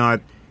guess I'm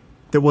not...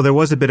 Well, there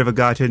was a bit of a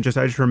gotcha, and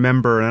I just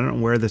remember, and I don't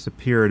know where this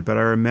appeared, but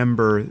I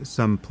remember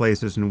some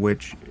places in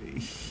which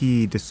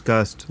he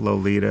discussed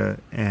Lolita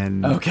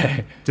and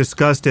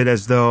discussed it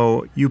as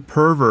though you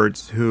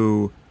perverts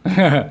who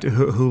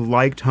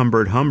liked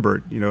Humbert,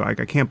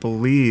 I can't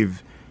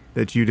believe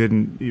that you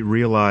didn't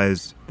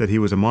realize that he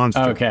was a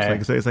monster. Okay.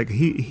 It's like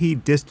he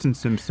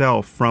distanced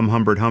himself from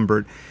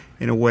Humbert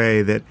in a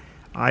way that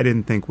I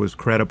didn't think was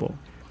credible.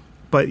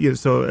 But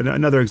so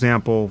another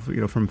example,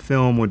 from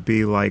film would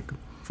be like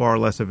far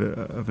less of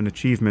an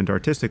achievement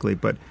artistically,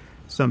 but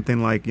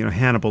something like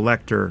Hannibal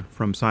Lecter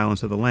from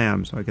Silence of the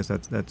Lambs. So I guess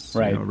that's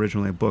right.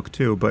 Originally a book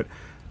too. But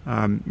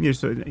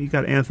so you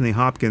got Anthony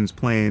Hopkins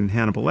playing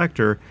Hannibal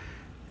Lecter.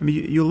 I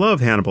mean, you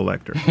love Hannibal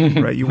Lecter,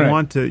 right? You right.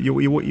 want to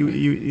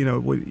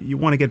you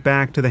want to get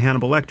back to the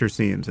Hannibal Lecter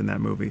scenes in that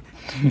movie,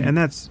 and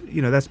that's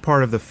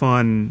part of the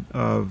fun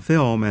of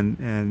film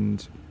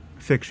and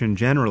fiction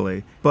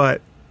generally.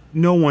 But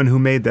no one who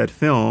made that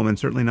film, and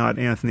certainly not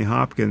Anthony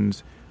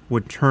Hopkins,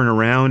 would turn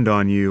around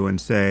on you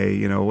and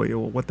say,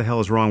 what the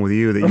hell is wrong with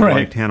you that you right.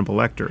 liked Hannibal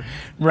Lecter?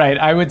 Right.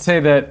 I would say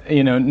that,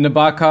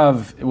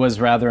 Nabokov was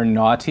rather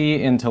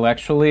naughty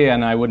intellectually,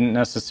 and I wouldn't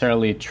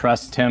necessarily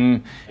trust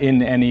him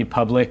in any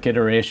public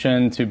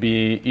iteration to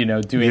be,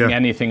 doing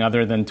anything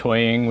other than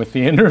toying with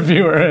the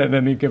interviewer at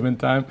any given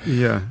time.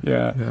 Yeah.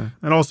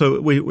 And also,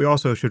 we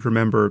also should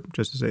remember,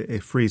 just as a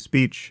free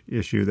speech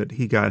issue, that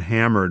he got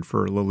hammered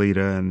for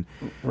Lolita, and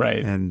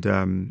right. And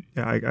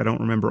I don't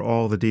remember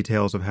all the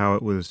details of how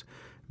it was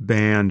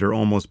banned or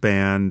almost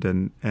banned,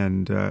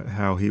 and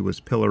how he was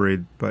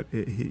pilloried, but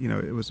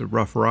it was a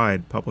rough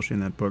ride publishing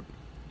that book.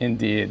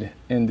 Indeed.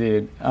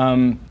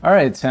 All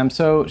right, Sam.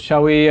 So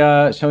shall we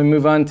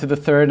move on to the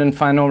third and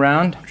final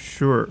round?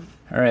 Sure.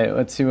 All right.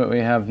 Let's see what we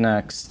have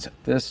next.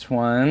 This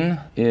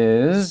one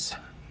is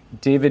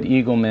David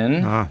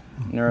Eagleman,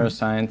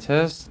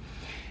 neuroscientist.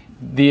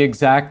 The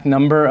exact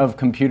number of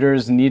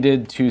computers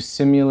needed to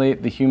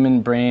simulate the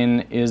human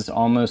brain is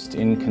almost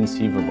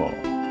inconceivable.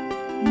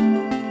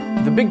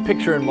 The big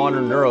picture in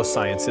modern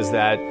neuroscience is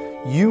that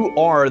you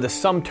are the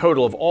sum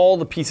total of all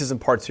the pieces and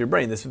parts of your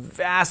brain, this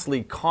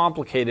vastly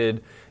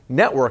complicated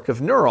network of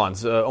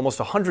neurons, almost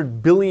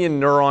 100 billion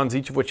neurons,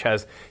 each of which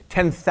has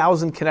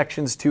 10,000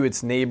 connections to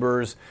its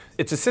neighbors.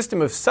 It's a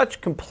system of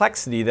such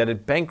complexity that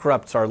it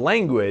bankrupts our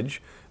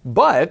language,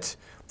 but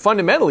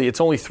fundamentally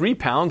it's only 3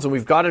 pounds and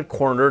we've got it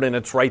cornered and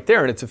it's right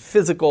there, and it's a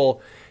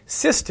physical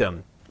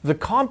system. The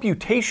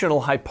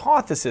computational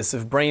hypothesis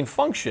of brain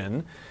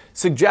function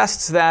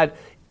suggests that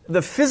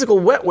the physical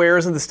wetware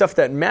isn't the stuff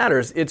that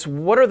matters. It's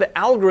what are the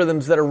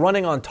algorithms that are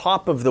running on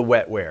top of the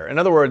wetware. In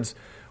other words,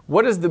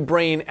 what is the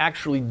brain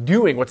actually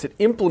doing? What's it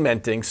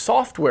implementing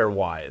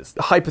software-wise?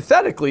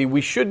 Hypothetically,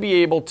 we should be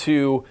able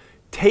to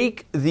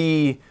take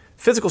the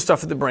physical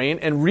stuff of the brain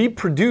and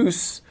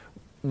reproduce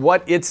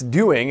what it's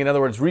doing, in other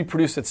words,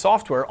 reproduce its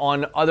software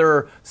on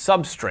other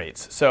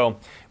substrates. So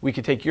we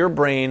could take your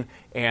brain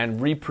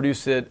and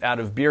reproduce it out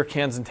of beer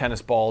cans and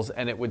tennis balls,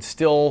 and it would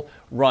still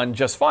run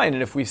just fine.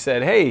 And if we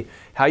said, hey,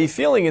 how you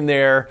feeling in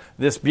there?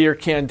 This beer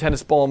can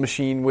tennis ball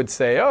machine would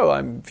say, oh,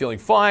 I'm feeling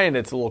fine,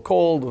 it's a little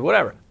cold,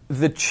 whatever.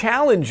 The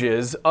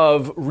challenges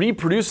of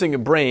reproducing a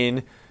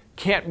brain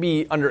can't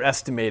be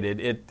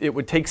underestimated. It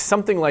would take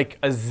something like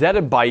a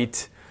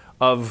zettabyte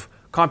of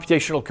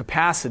computational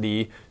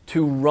capacity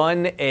to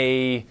run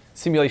a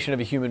simulation of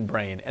a human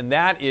brain. And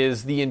that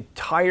is the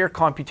entire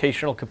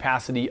computational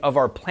capacity of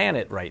our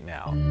planet right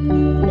now.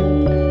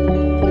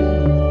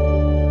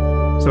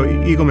 So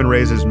Eagleman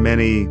raises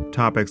many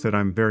topics that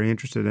I'm very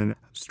interested in.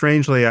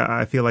 Strangely,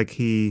 I feel like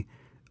he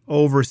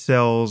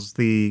oversells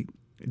the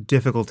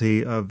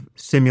difficulty of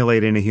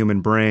simulating a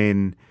human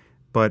brain,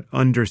 but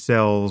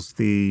undersells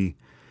the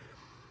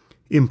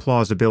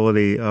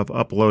implausibility of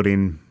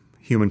uploading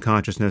human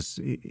consciousness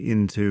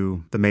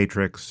into the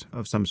matrix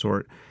of some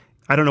sort.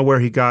 I don't know where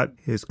he got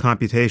his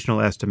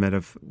computational estimate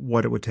of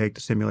what it would take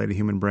to simulate a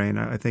human brain.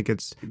 I think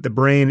the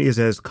brain is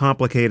as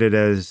complicated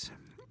as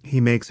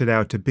he makes it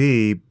out to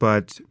be,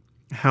 but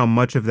how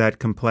much of that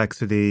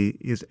complexity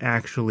is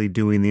actually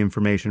doing the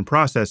information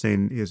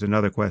processing is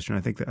another question.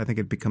 I think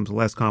it becomes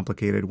less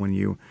complicated when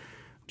you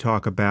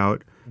talk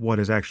about what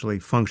is actually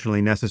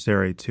functionally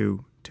necessary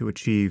to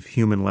achieve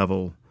human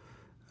level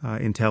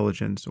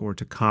intelligence, or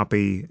to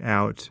copy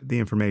out the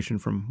information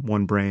from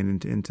one brain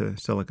into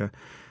silica.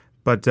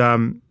 But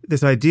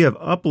this idea of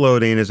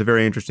uploading is a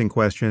very interesting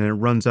question, and it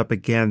runs up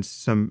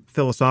against some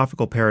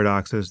philosophical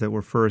paradoxes that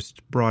were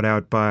first brought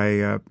out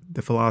by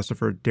the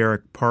philosopher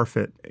Derek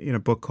Parfit in a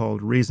book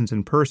called Reasons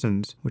and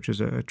Persons, which is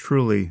a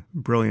truly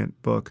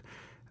brilliant book.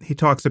 He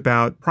talks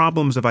about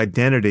problems of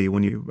identity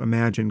when you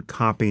imagine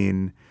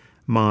copying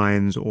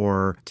minds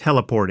or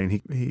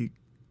teleporting. He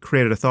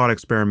created a thought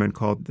experiment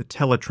called the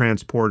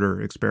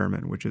teletransporter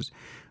experiment, which is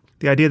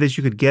the idea that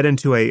you could get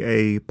into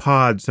a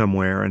pod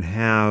somewhere and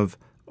have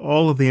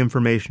all of the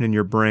information in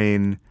your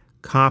brain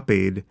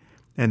copied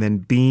and then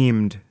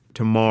beamed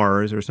to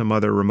Mars or some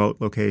other remote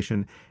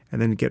location,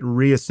 and then get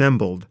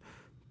reassembled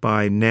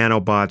by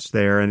nanobots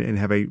there and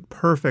have a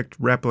perfect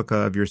replica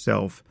of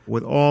yourself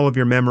with all of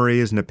your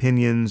memories and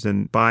opinions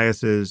and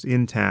biases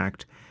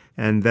intact.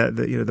 And that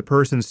the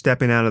person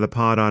stepping out of the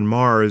pod on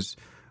Mars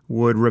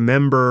would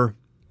remember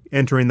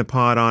entering the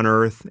pod on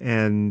Earth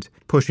and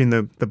pushing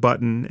the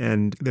button,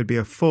 and there'd be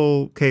a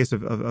full case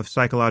of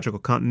psychological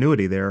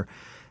continuity there.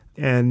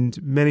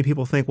 And many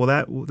people think, well,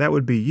 that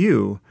would be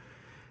you.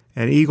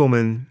 And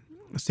Eagleman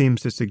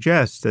seems to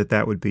suggest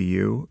that would be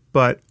you.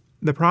 But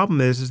the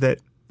problem is that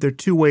there are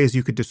two ways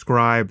you could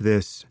describe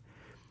this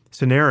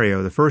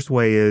scenario. The first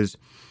way is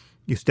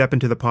you step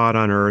into the pod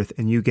on Earth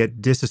and you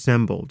get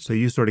disassembled. So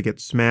you sort of get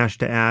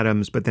smashed to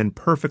atoms, but then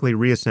perfectly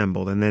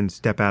reassembled and then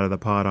step out of the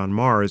pod on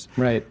Mars.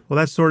 Right. Well,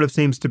 that sort of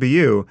seems to be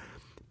you.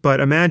 But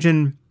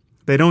imagine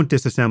they don't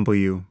disassemble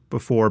you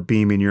before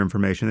beaming your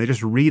information. They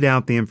just read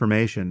out the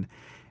information.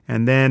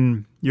 And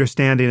then you're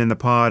standing in the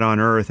pod on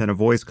Earth and a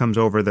voice comes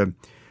over the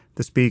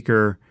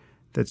speaker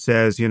that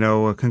says,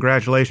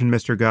 congratulations,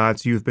 Mr.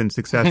 Gotts, you've been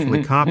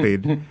successfully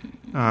copied.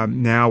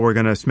 Now we're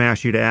going to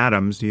smash you to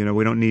atoms. We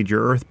don't need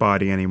your Earth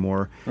body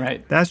anymore.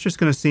 Right. That's just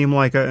going to seem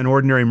like an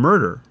ordinary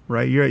murder,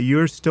 right?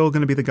 You're still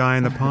going to be the guy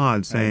in the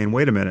pod saying,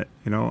 wait a minute,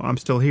 I'm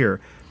still here.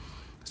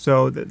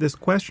 So this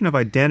question of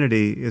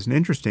identity is an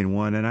interesting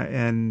one.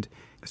 And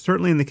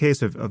certainly in the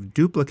case of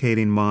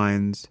duplicating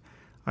minds,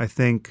 I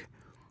think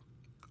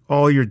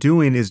all you're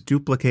doing is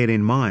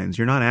duplicating minds.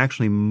 You're not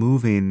actually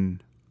moving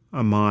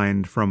a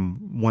mind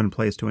from one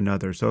place to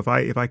another. So if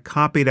I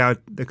copied out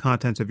the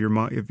contents of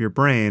your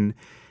brain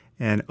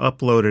and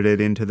uploaded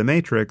it into the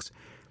matrix,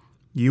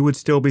 you would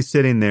still be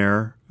sitting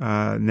there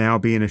now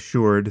being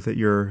assured that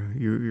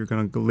you're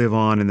going to live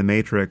on in the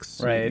matrix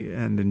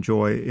and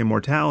enjoy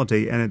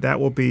immortality, and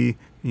that will be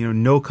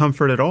no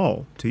comfort at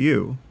all to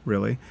you,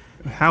 really.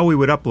 How we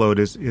would upload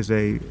is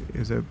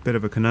a bit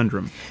of a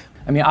conundrum.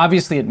 I mean,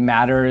 obviously it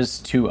matters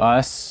to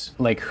us,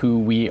 like who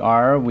we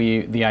are,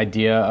 the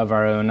idea of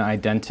our own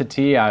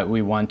identity.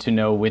 We want to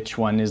know which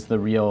one is the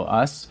real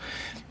us.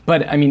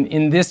 But I mean,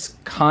 in this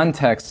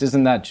context,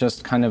 isn't that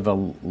just kind of a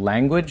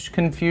language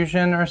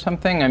confusion or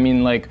something? I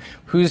mean, like,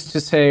 who's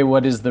to say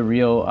what is the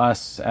real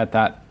us at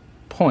that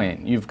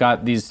point? You've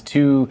got these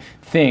two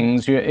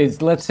things.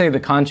 Let's say the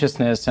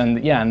consciousness and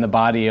the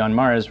body on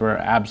Mars were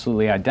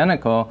absolutely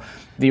identical.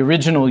 The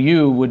original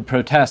you would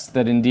protest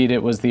that indeed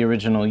it was the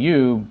original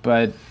you,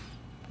 but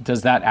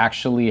does that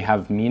actually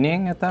have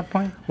meaning at that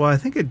point? Well, I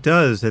think it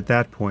does at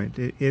that point.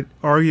 It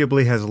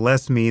arguably has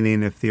less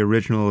meaning if the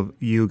original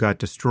you got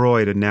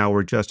destroyed and now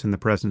we're just in the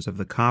presence of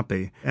the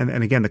copy. And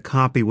again, the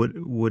copy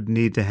would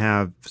need to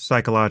have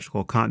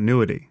psychological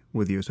continuity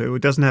with you. So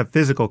it doesn't have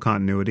physical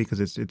continuity because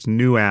it's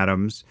new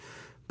atoms,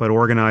 but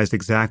organized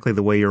exactly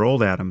the way your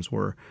old atoms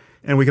were.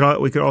 And we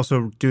could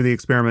also do the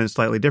experiment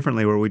slightly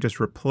differently, where we just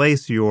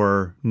replace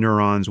your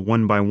neurons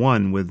one by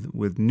one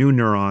with new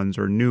neurons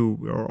or new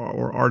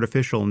or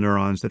artificial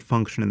neurons that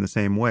function in the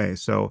same way.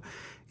 So,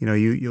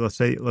 you let's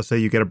say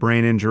you get a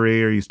brain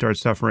injury or you start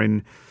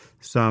suffering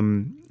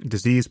some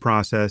disease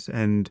process,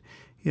 and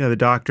the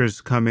doctors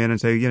come in and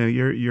say,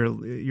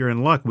 you're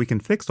in luck. We can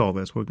fix all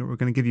this. We're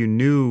going to give you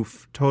new,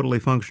 totally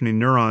functioning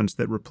neurons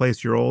that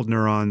replace your old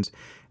neurons,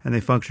 and they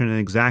function in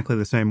exactly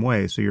the same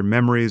way. So your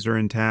memories are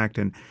intact,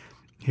 and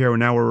here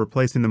now we're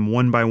replacing them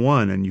one by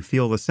one, and you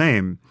feel the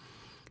same,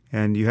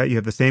 and you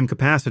have the same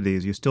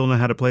capacities. You still know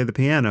how to play the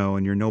piano,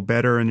 and you're no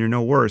better and you're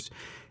no worse.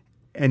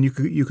 And you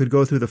could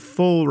go through the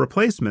full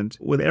replacement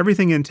with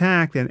everything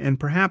intact and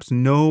perhaps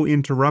no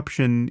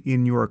interruption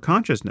in your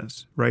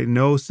consciousness, right?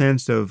 No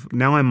sense of,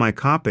 now I'm my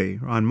copy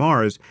on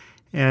Mars,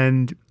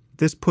 and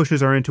this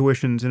pushes our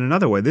intuitions in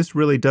another way. This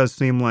really does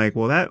seem like,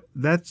 well,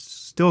 that's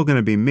still going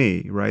to be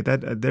me, right?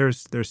 That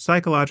there's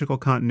psychological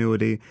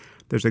continuity.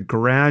 There's a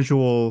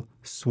gradual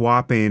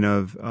swapping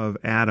of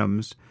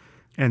atoms.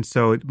 And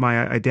so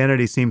my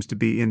identity seems to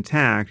be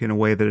intact in a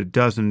way that it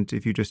doesn't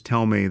if you just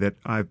tell me that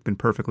I've been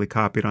perfectly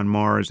copied on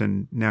Mars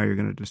and now you're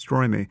going to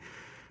destroy me.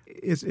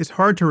 It's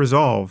hard to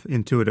resolve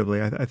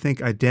intuitively. I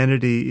think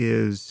identity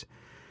is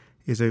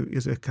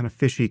a kind of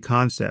fishy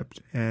concept.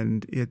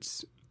 And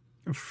it's,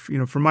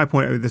 from my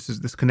point of view,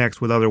 this connects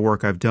with other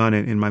work I've done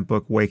in my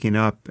book, Waking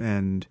Up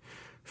and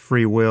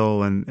Free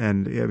Will.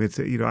 And it's,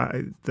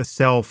 the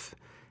self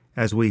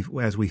as we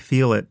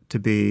feel it to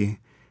be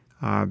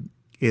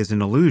is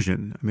an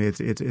illusion. I mean,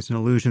 it's an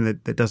illusion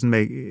that doesn't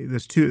make.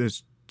 There's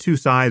two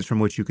sides from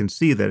which you can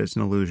see that it's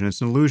an illusion.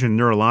 It's an illusion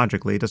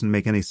neurologically. It doesn't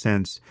make any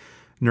sense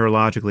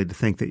neurologically to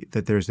think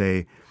that there's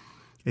a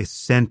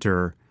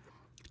center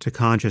to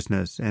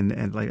consciousness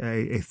and like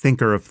a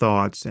thinker of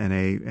thoughts and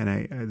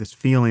a this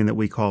feeling that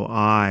we call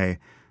I.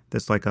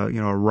 That's like a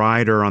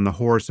rider on the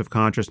horse of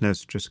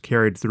consciousness, just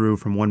carried through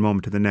from one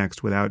moment to the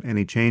next without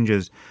any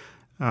changes.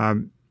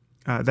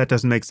 That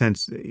doesn't make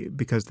sense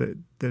because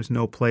there's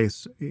no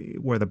place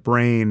where the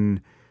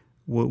brain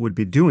would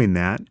be doing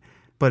that.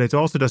 But it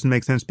also doesn't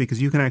make sense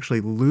because you can actually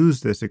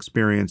lose this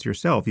experience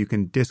yourself. You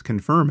can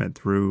disconfirm it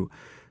through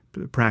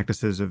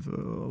practices of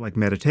like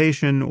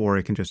meditation, or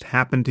it can just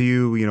happen to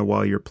you,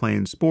 while you're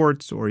playing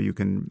sports, or you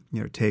can,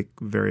 take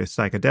various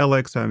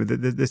psychedelics. I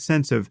mean, the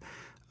sense of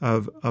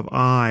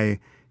I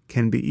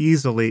can be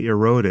easily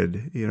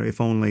eroded,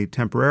 if only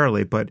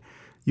temporarily. But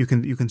you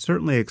can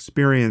certainly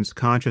experience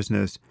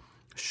consciousness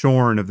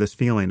shorn of this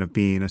feeling of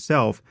being a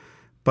self.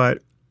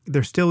 But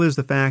there still is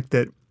the fact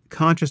that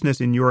consciousness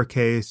in your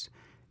case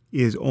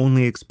is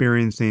only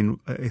experiencing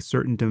a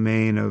certain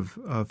domain of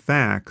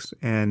facts.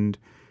 And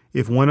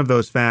if one of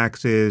those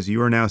facts is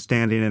you are now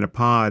standing in a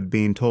pod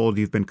being told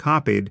you've been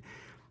copied,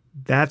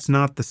 that's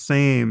not the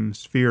same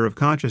sphere of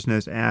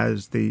consciousness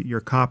as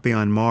your copy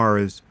on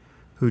Mars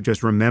who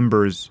just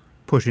remembers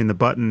pushing the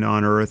button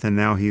on Earth, and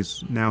now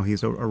he's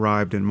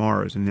arrived in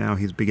Mars, and now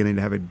he's beginning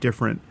to have a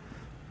different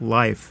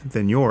life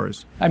than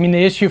yours. I mean,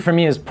 the issue for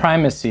me is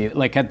primacy.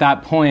 Like, at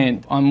that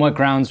point, on what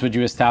grounds would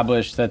you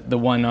establish that the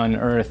one on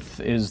Earth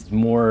is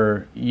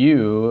more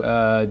you,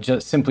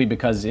 just simply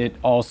because it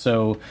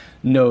also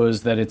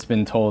knows that it's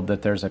been told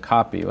that there's a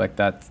copy? Like,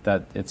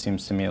 that it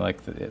seems to me like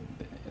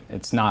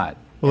it's not.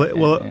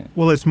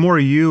 Well, it's more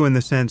you in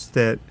the sense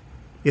that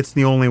it's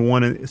the only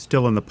one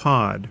still in the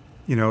pod,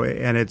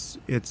 and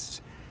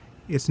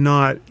it's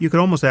not. You could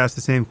almost ask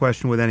the same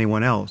question with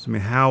anyone else. I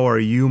mean, how are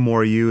you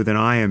more you than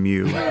I am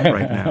you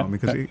right now?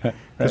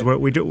 Because what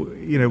we do,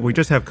 we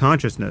just have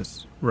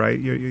consciousness, right?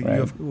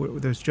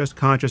 There's just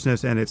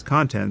consciousness and its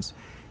contents,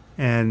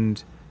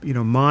 and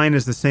mine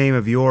is the same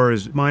as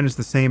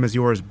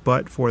yours,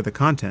 but for the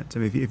content. I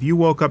mean, if you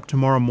woke up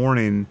tomorrow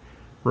morning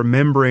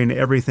remembering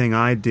everything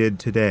I did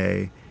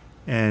today,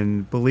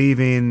 and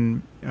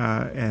believing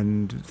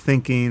and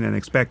thinking and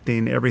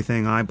expecting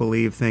everything I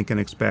believe, think, and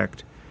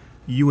expect,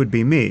 you would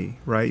be me,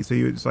 right? So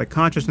it's like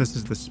consciousness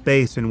is the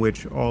space in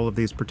which all of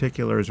these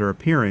particulars are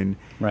appearing.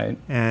 Right.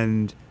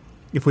 And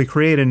if we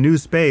create a new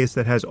space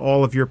that has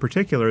all of your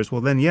particulars,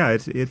 well, then, yeah,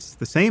 it's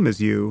the same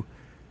as you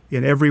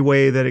in every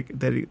way that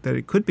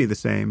it could be the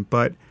same.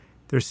 But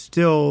there's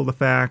still the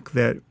fact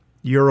that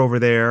you're over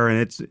there and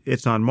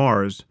it's on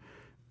Mars.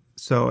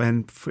 So,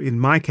 and in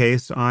my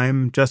case,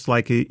 I'm just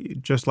like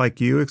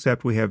you,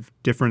 except we have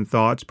different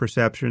thoughts,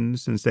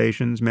 perceptions,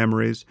 sensations,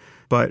 memories,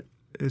 but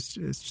it's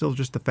still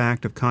just the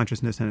fact of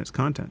consciousness and its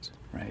contents.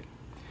 Right.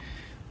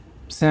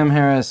 Sam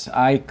Harris,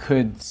 I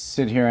could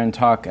sit here and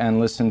talk and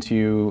listen to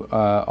you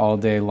all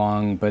day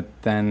long, but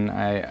then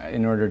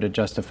in order to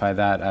justify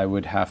that, I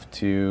would have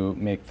to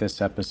make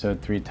this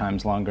episode 3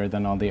 times longer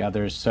than all the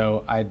others.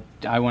 So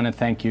I want to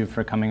thank you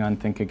for coming on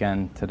Think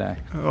Again today.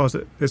 Oh,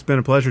 it's been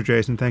a pleasure,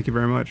 Jason. Thank you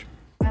very much.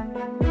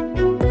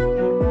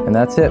 And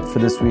that's it for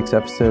this week's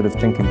episode of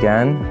Think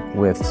Again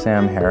with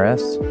Sam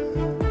Harris.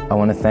 I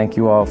want to thank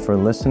you all for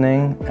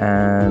listening,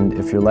 and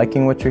if you're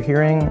liking what you're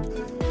hearing,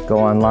 go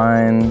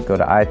online, go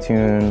to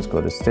iTunes, go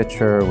to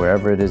Stitcher,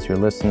 wherever it is you're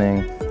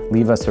listening.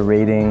 Leave us a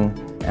rating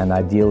and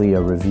ideally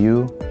a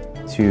review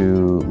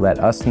to let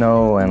us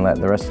know and let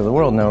the rest of the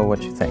world know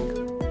what you think.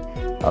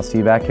 I'll see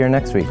you back here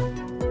next week.